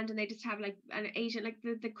Iceland and they just have like an Asian, like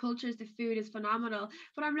the cultures, the food is phenomenal.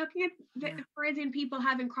 But I'm looking at the Parisian people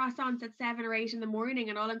having croissants at 7 or 8 in the morning,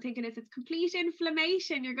 and all I'm thinking is it's complete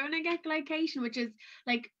inflammation. You're going to get glycation, which is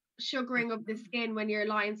like sugaring of the skin when your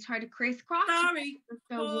lines try to crisscross. Sorry,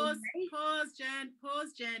 pause, Jen.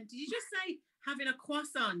 Did you just say having a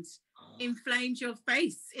croissant inflamed your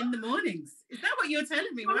face in the mornings? Is that what you're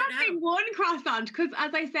telling me right now? I'm having one croissant because,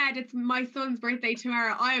 as I said, it's my son's birthday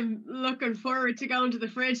tomorrow. I am looking forward to going to the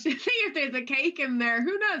fridge to see if there's a cake in there.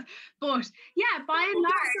 Who knows? But yeah, by and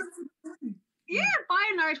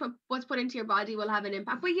large, what's put into your body will have an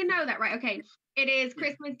impact. But you know that, right? Okay, it is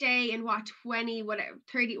Christmas Day in 30, how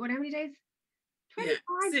many days? 25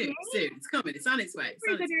 soon. It's coming. It's on its way.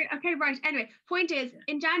 Okay, right. Anyway, point is,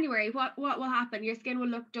 in January, what will happen? Your skin will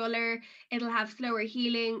look duller. It'll have slower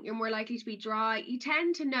healing. You're more likely to be dry. You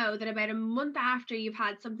tend to know that about a month after you've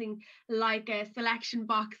had something like a selection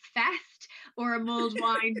box fest or a mulled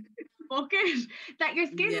wine bucket, that your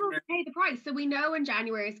skin will pay the price. So we know in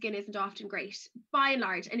January skin isn't often great, by and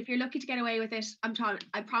large. And if you're lucky to get away with it,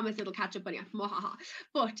 I promise it'll catch up on you.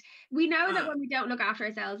 But we know that when we don't look after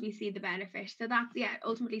ourselves, we see the benefit. So that's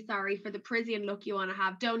ultimately, sorry for the Parisian look you want to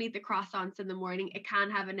have. Don't eat the croissants in the morning. It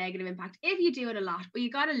can have a negative impact if you do it a lot, but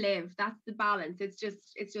you got to live. That's the balance. It's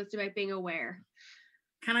just about being aware.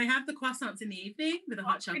 Can I have the croissants in the evening with a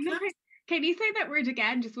hot chocolate? Can you say that word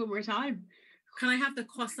again just one more time? Can I have the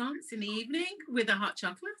croissants in the evening with a hot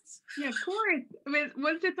chocolate? Yeah, of course. I mean,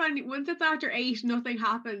 once it's after 8, nothing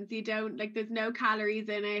happens. You don't, like, there's no calories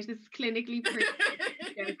in it. It's clinically proven.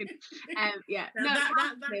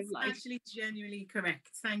 That's actually genuinely correct.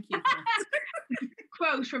 Thank you.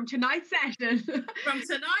 Quote from tonight's session. Okay,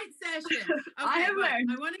 I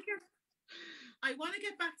want to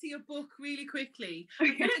get back to your book really quickly.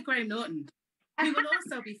 Graham Norton, who will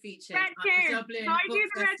also be featured at the Dublin Book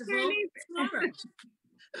Festival tomorrow.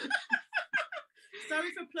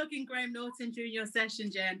 Sorry for plugging Graham Norton during your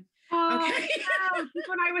session, Jen. Okay. No.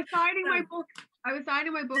 When I was signing my book,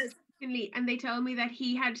 recently, and they told me that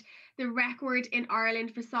he had the record in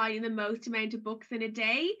Ireland for signing the most amount of books in a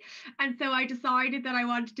day, and so I decided that I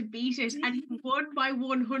wanted to beat it, and he won by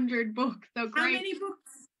 100 books. So great. How many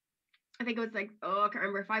books? I think it was like, I can't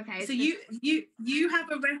remember, 5,000. So you have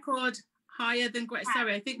a record higher than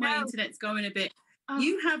sorry, I think my internet's going a bit.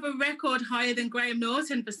 You have a record higher than Graham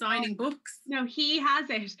Norton for signing books. No, he has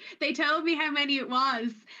it. They told me how many it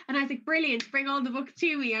was, and I was like, brilliant, bring all the books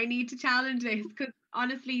to me. I need to challenge this, because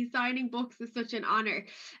honestly, signing books is such an honor.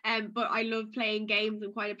 But I love playing games.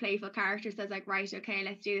 I'm quite a playful character, so I was like, right, okay,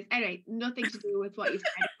 let's do this. Anyway, nothing to do with what you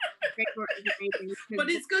said. But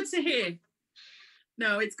it's good to hear.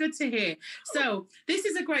 No, it's good to hear. So this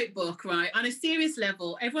is a great book, right? On a serious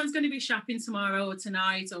level, everyone's going to be shopping tomorrow or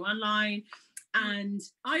tonight or online. And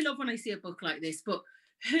I love when I see a book like this, but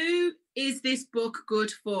who is this book good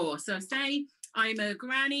for? So say I'm a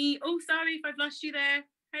granny. Oh, sorry if I've lost you there.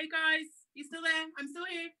 Hey guys, you still there? I'm still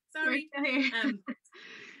here. Sorry.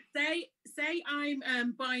 Say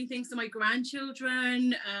I'm buying things for my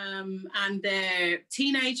grandchildren and they're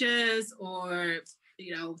teenagers or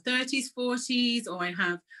 30s, 40s, or I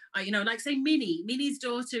have, like say Minnie's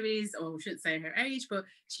daughter is, or I shouldn't say her age, but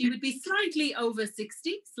she would be slightly over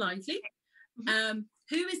 60, slightly. Mm-hmm.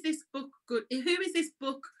 Who is this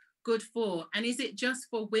book good for? And is it just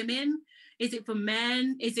for women? Is it for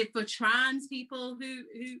men? Is it for trans people?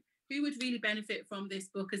 Who would really benefit from this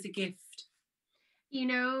book as a gift?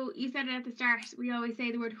 You said it at the start. We always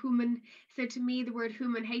say the word human. So to me, the word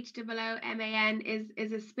human, HOOMAN,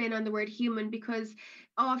 is a spin on the word human, because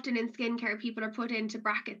often in skincare, people are put into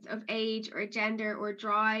brackets of age or gender or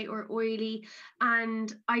dry or oily.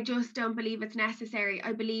 And I just don't believe it's necessary.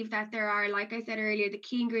 I believe that there are, like I said earlier, the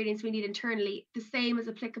key ingredients we need internally, the same as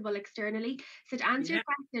applicable externally. So to answer your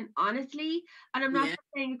question, honestly, and I'm not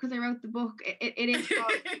saying it because I wrote the book, it is,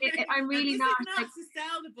 I'm really not. This is not to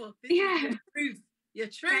sell the book. This is the truth. You're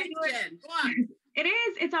trained, Jen. Go on. It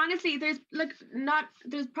is. It's honestly, there's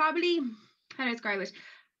probably, how do I describe it?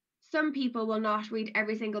 Some people will not read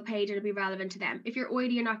every single page and it'll be relevant to them. If you're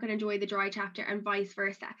oily, you're not going to enjoy the dry chapter, and vice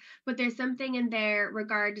versa. But there's something in there,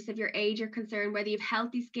 regardless of your age or concern, whether you have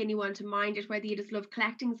healthy skin, you want to mind it, whether you just love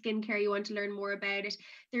collecting skincare, you want to learn more about it.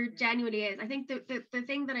 There genuinely is. I think the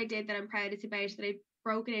thing that I did that I'm proudest about is that I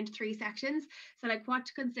broken into 3 sections. So like what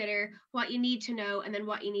to consider, what you need to know, and then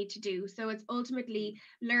what you need to do. So it's ultimately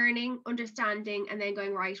learning, understanding, and then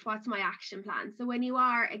going, right, what's my action plan? So when you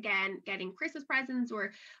are, again, getting Christmas presents,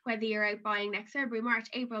 or whether you're out buying next February, March,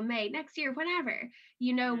 April, May, next year, whenever,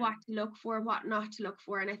 what to look for, what not to look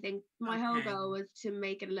for. And I think my whole goal was to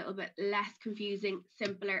make it a little bit less confusing,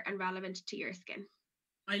 simpler, and relevant to your skin.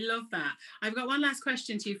 I love that. I've got one last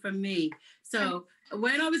question to you from me. So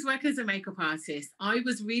when I was working as a makeup artist, I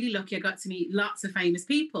was really lucky. I got to meet lots of famous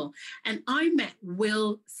people. And I met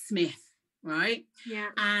Will Smith, right? Yeah.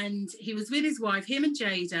 And he was with his wife, him and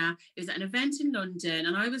Jada. It was at an event in London.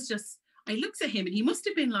 And I looked at him and he must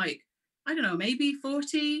have been like, I don't know, maybe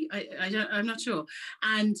 40. I'm not sure.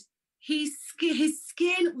 And his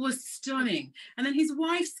skin was stunning. And then his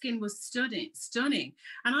wife's skin was stunning.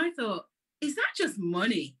 And I thought, is that just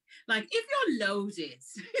money? Like, if you're loaded,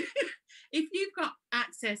 if you've got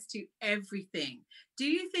access to everything, do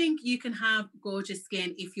you think you can have gorgeous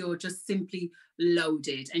skin if you're just simply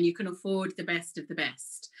loaded and you can afford the best of the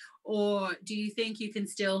best? Or do you think you can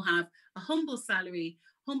still have a humble salary,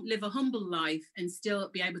 live a humble life, and still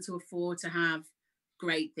be able to afford to have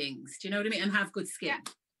great things? Do you know what I mean? And have good skin? Yeah.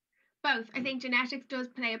 Both. I think genetics does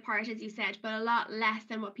play a part, as you said, but a lot less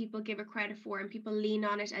than what people give it credit for, and people lean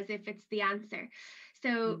on it as if it's the answer.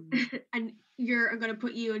 So, and I'm going to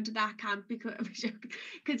put you into that camp because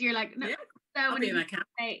you're like, no. Yeah, so I'll be in that camp.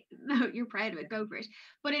 No, you're proud of it. Go for it.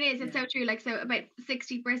 But it is. It's so true. Like, so about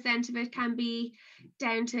 60% of it can be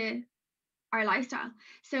down to our lifestyle.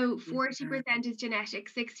 So 40% is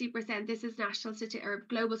genetic, 60%, this is national or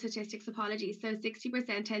global statistics, apologies. So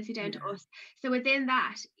 60% tends to be down to us. So within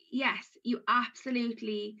that, yes, you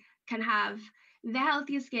absolutely can have the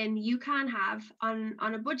healthiest skin you can have on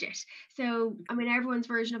a budget. So, I mean, everyone's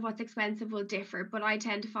version of what's expensive will differ, but I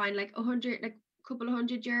tend to find like a couple of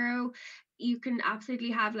 €100, you can absolutely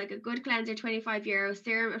have like a good cleanser, €25,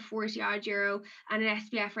 serum at 40 odd euro, and an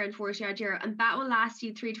SPF around 40 odd euro, and that will last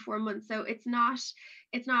you 3 to 4 months. So it's not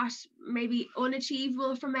maybe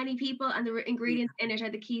unachievable for many people, and the ingredients in it are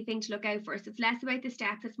the key thing to look out for. So it's less about the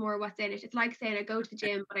steps, it's more what's in it. It's like saying I go to the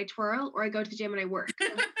gym but I twirl, or I go to the gym and I work.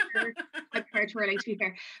 I prefer twirling, to be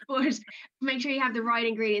fair, but make sure you have the right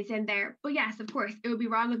ingredients in there. But yes, of course, it would be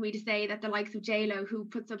wrong of me to say that the likes of JLo, who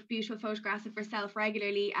puts up beautiful photographs of herself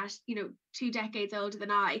regularly at 2 decades older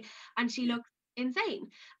than I, and she looks insane.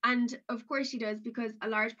 And of course she does, because a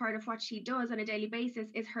large part of what she does on a daily basis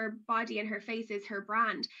is her body, and her face is her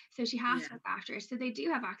brand. So she has to look after it. So they do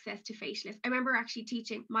have access to facialists. I remember actually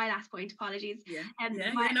teaching, my last point, apologies.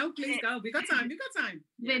 No, please go. We got time.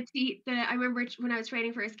 I remember when I was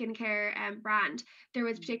training for a skincare brand, there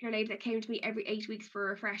was a particular lady that came to me every 8 weeks for a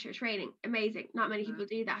refresher training. Amazing. Not many people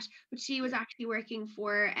do that. But she was actually working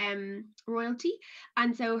for royalty.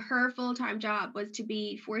 And so her full-time job was to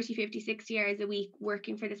be 40, 50, 60 hours a week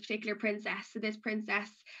working for this particular princess. So this princess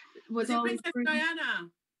was it always Princess Diana?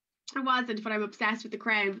 I wasn't, but I'm obsessed with the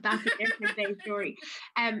crown, but that's a different day story.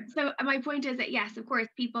 So my point is that yes, of course,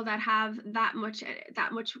 people that have that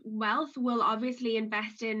much wealth will obviously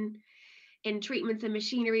invest in treatments and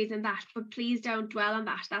machineries and that, but please don't dwell on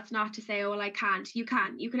that. That's not to say, oh, well, I can't. You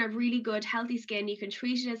can have really good, healthy skin. You can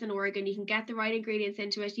treat it as an organ. You can get the right ingredients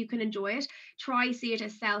into it. You can enjoy it. Try see it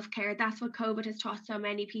as self-care. That's what COVID has taught so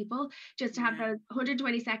many people. Just to have those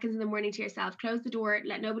 120 seconds in the morning to yourself, close the door,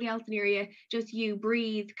 let nobody else near you, just you,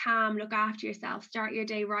 breathe, calm, look after yourself, start your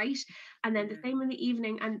day right. And then the same in the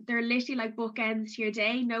evening, and they're literally like bookends to your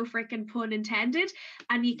day, no freaking pun intended.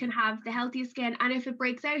 And you can have the healthiest skin. And if it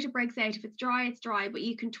breaks out, it breaks out. If it's dry, it's dry, but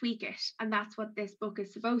you can tweak it. And that's what this book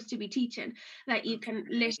is supposed to be teaching, that you can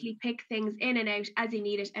literally pick things in and out as you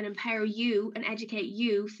need it and empower you and educate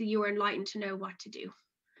you so you're enlightened to know what to do.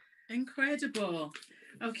 Incredible.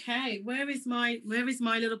 Okay, where is my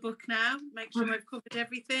little book now? Make sure I've covered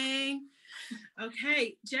everything.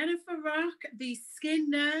 Okay, Jennifer Rock, the skin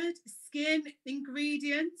nerd, skin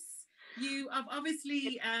ingredients. You have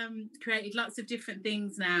obviously created lots of different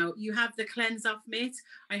things now. You have the cleanse off mitt.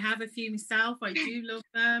 I have a few myself. I do love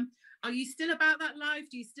them. Are you still about that life?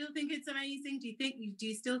 Do you still think it's amazing? Do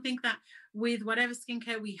you still think that with whatever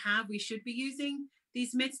skincare we have, we should be using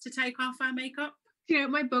these mitts to take off our makeup? You know,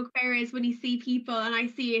 my bugbear is when you see people, and I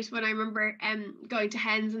see it when I remember going to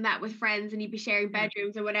hens and that with friends, and you'd be sharing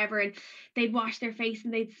bedrooms or whatever, and they'd wash their face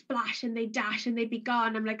and they'd splash and they'd dash and they'd be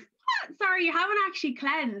gone. I'm like, sorry, you haven't actually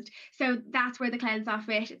cleansed. So that's where the cleanse off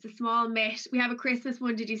mitt. It's a small mitt. We have a Christmas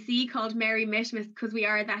one, did you see, called Merry Mittmas, because we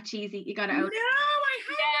are that cheesy. You gotta own it. No, I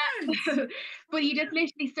haven't. Yeah. But you just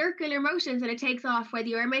literally circle your motions and it takes off whether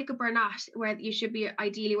you wear makeup or not, where you should be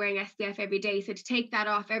ideally wearing SPF every day. So to take that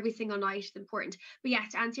off every single night is important. But yeah,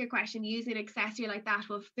 to answer your question, using an accessory like that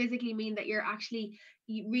will physically mean that you're actually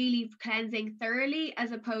really cleansing thoroughly,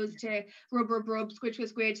 as opposed to rub,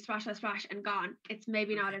 squidge, splash, and gone. It's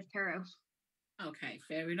maybe not as thorough. Okay,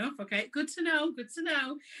 fair enough. Okay, good to know.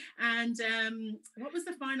 And what was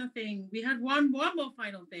the final thing? We had one more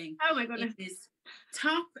final thing. Oh my goodness. It is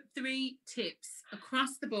top 3 tips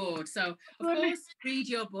across the board. So, of course, read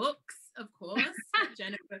your books, of course.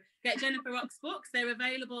 Get Jennifer Rock's books. They're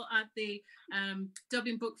available at the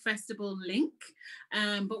Dublin Book Festival link.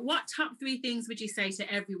 But what top 3 things would you say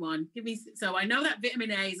to everyone? So I know that vitamin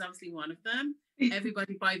A is obviously one of them.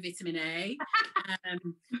 Everybody buy vitamin A.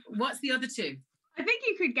 What's the other 2? I think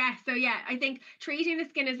you could guess. So yeah, I think treating the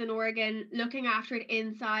skin as an organ, looking after it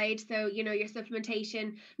inside. So, you know, your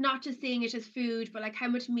supplementation, not just seeing it as food, but like how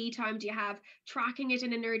much me time do you have? Tracking it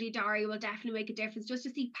in a nerdy diary will definitely make a difference. Just to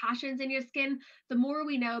see patterns in your skin. The more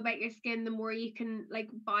we know about your skin, the more you can like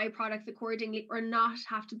buy products accordingly, or not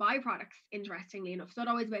have to buy products, interestingly enough. It's not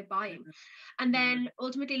always about buying. And then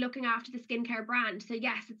ultimately looking after the skincare brand. So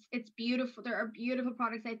yes, it's beautiful. There are beautiful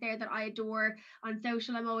products out there that I adore. On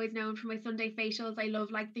social, I'm always known for my Sunday facials. I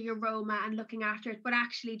love like the aroma and looking after it, but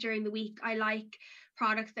actually during the week I like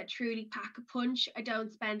products that truly pack a punch. I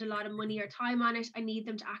don't spend a lot of money or time on it. I need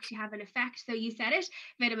them to actually have an effect. So you said it,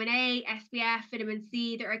 vitamin A, SPF, vitamin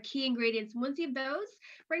C, there are key ingredients. Once you have those,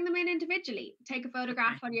 bring them in individually. Take a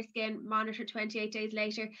photograph on your skin, monitor 28 days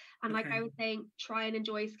later. And like I was saying, try and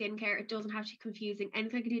enjoy skincare. It doesn't have to be confusing.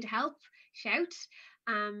 Anything I can do to help, shout.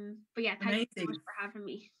 But yeah, thank you so much for having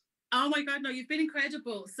me. Oh my God, no, you've been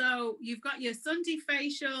incredible. So you've got your Sunday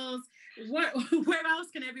facials. Where else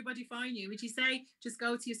can everybody find you? Would you say just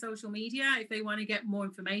go to your social media if they want to get more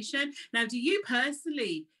information? Now, do you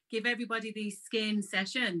personally give everybody these skin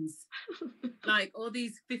sessions? Like all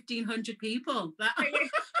these 1,500 people that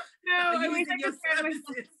are using your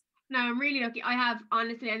services? No, I'm really lucky. I have,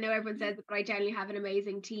 honestly, I know everyone says it, but I generally have an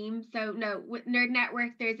amazing team. So no, with Nerd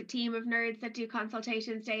Network, there's a team of nerds that do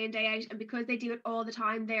consultations day in, day out. And because they do it all the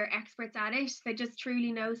time, they're experts at it. They just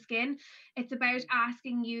truly know skin. It's about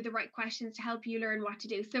asking you the right questions to help you learn what to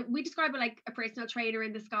do. So we describe it like a personal trainer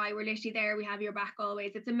in the sky. We're literally there. We have your back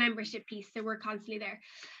always. It's a membership piece. So we're constantly there.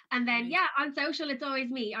 And then, yeah, on social, it's always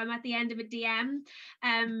me. I'm at the end of a DM,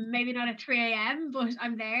 maybe not at 3 a.m., but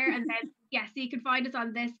I'm there. And then, yeah, so you can find us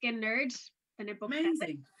on This Skin Nerd.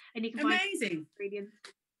 Amazing. And you can find ingredients.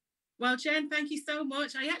 Well, Jen, thank you so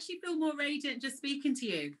much. I actually feel more radiant just speaking to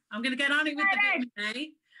you. I'm going to get on it with the vitamin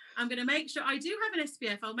A. I'm going to make sure I do have an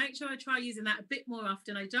SPF. I'll make sure I try using that a bit more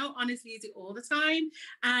often. I don't honestly use it all the time.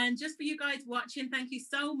 And just for you guys watching, thank you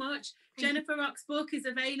so much. Jennifer Rock's book is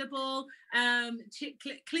available.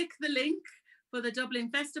 Click the link for the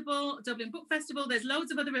Dublin Book Festival. There's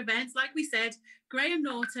loads of other events. Like we said, Graham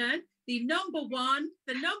Norton, the number one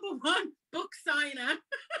book signer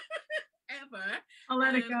ever. I'll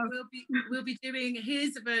let it go. We'll be doing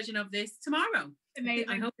his version of this tomorrow. Amazing.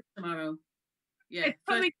 I hope it's tomorrow. Yeah, it's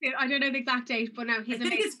coming soon. I don't know the exact date, but no, he's amazing. I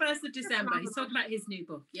think it's 1st of December. He's talking about his new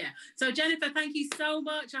book. Yeah. So Jennifer, thank you so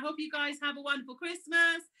much. I hope you guys have a wonderful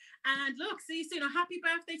Christmas. And look, see you soon. A happy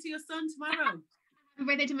birthday to your son tomorrow. Happy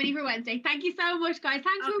birthday to Minnie for Wednesday. Thank you so much, guys.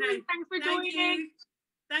 Thanks, Ruby. Thanks for joining.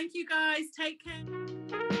 Thank you, guys. Take care.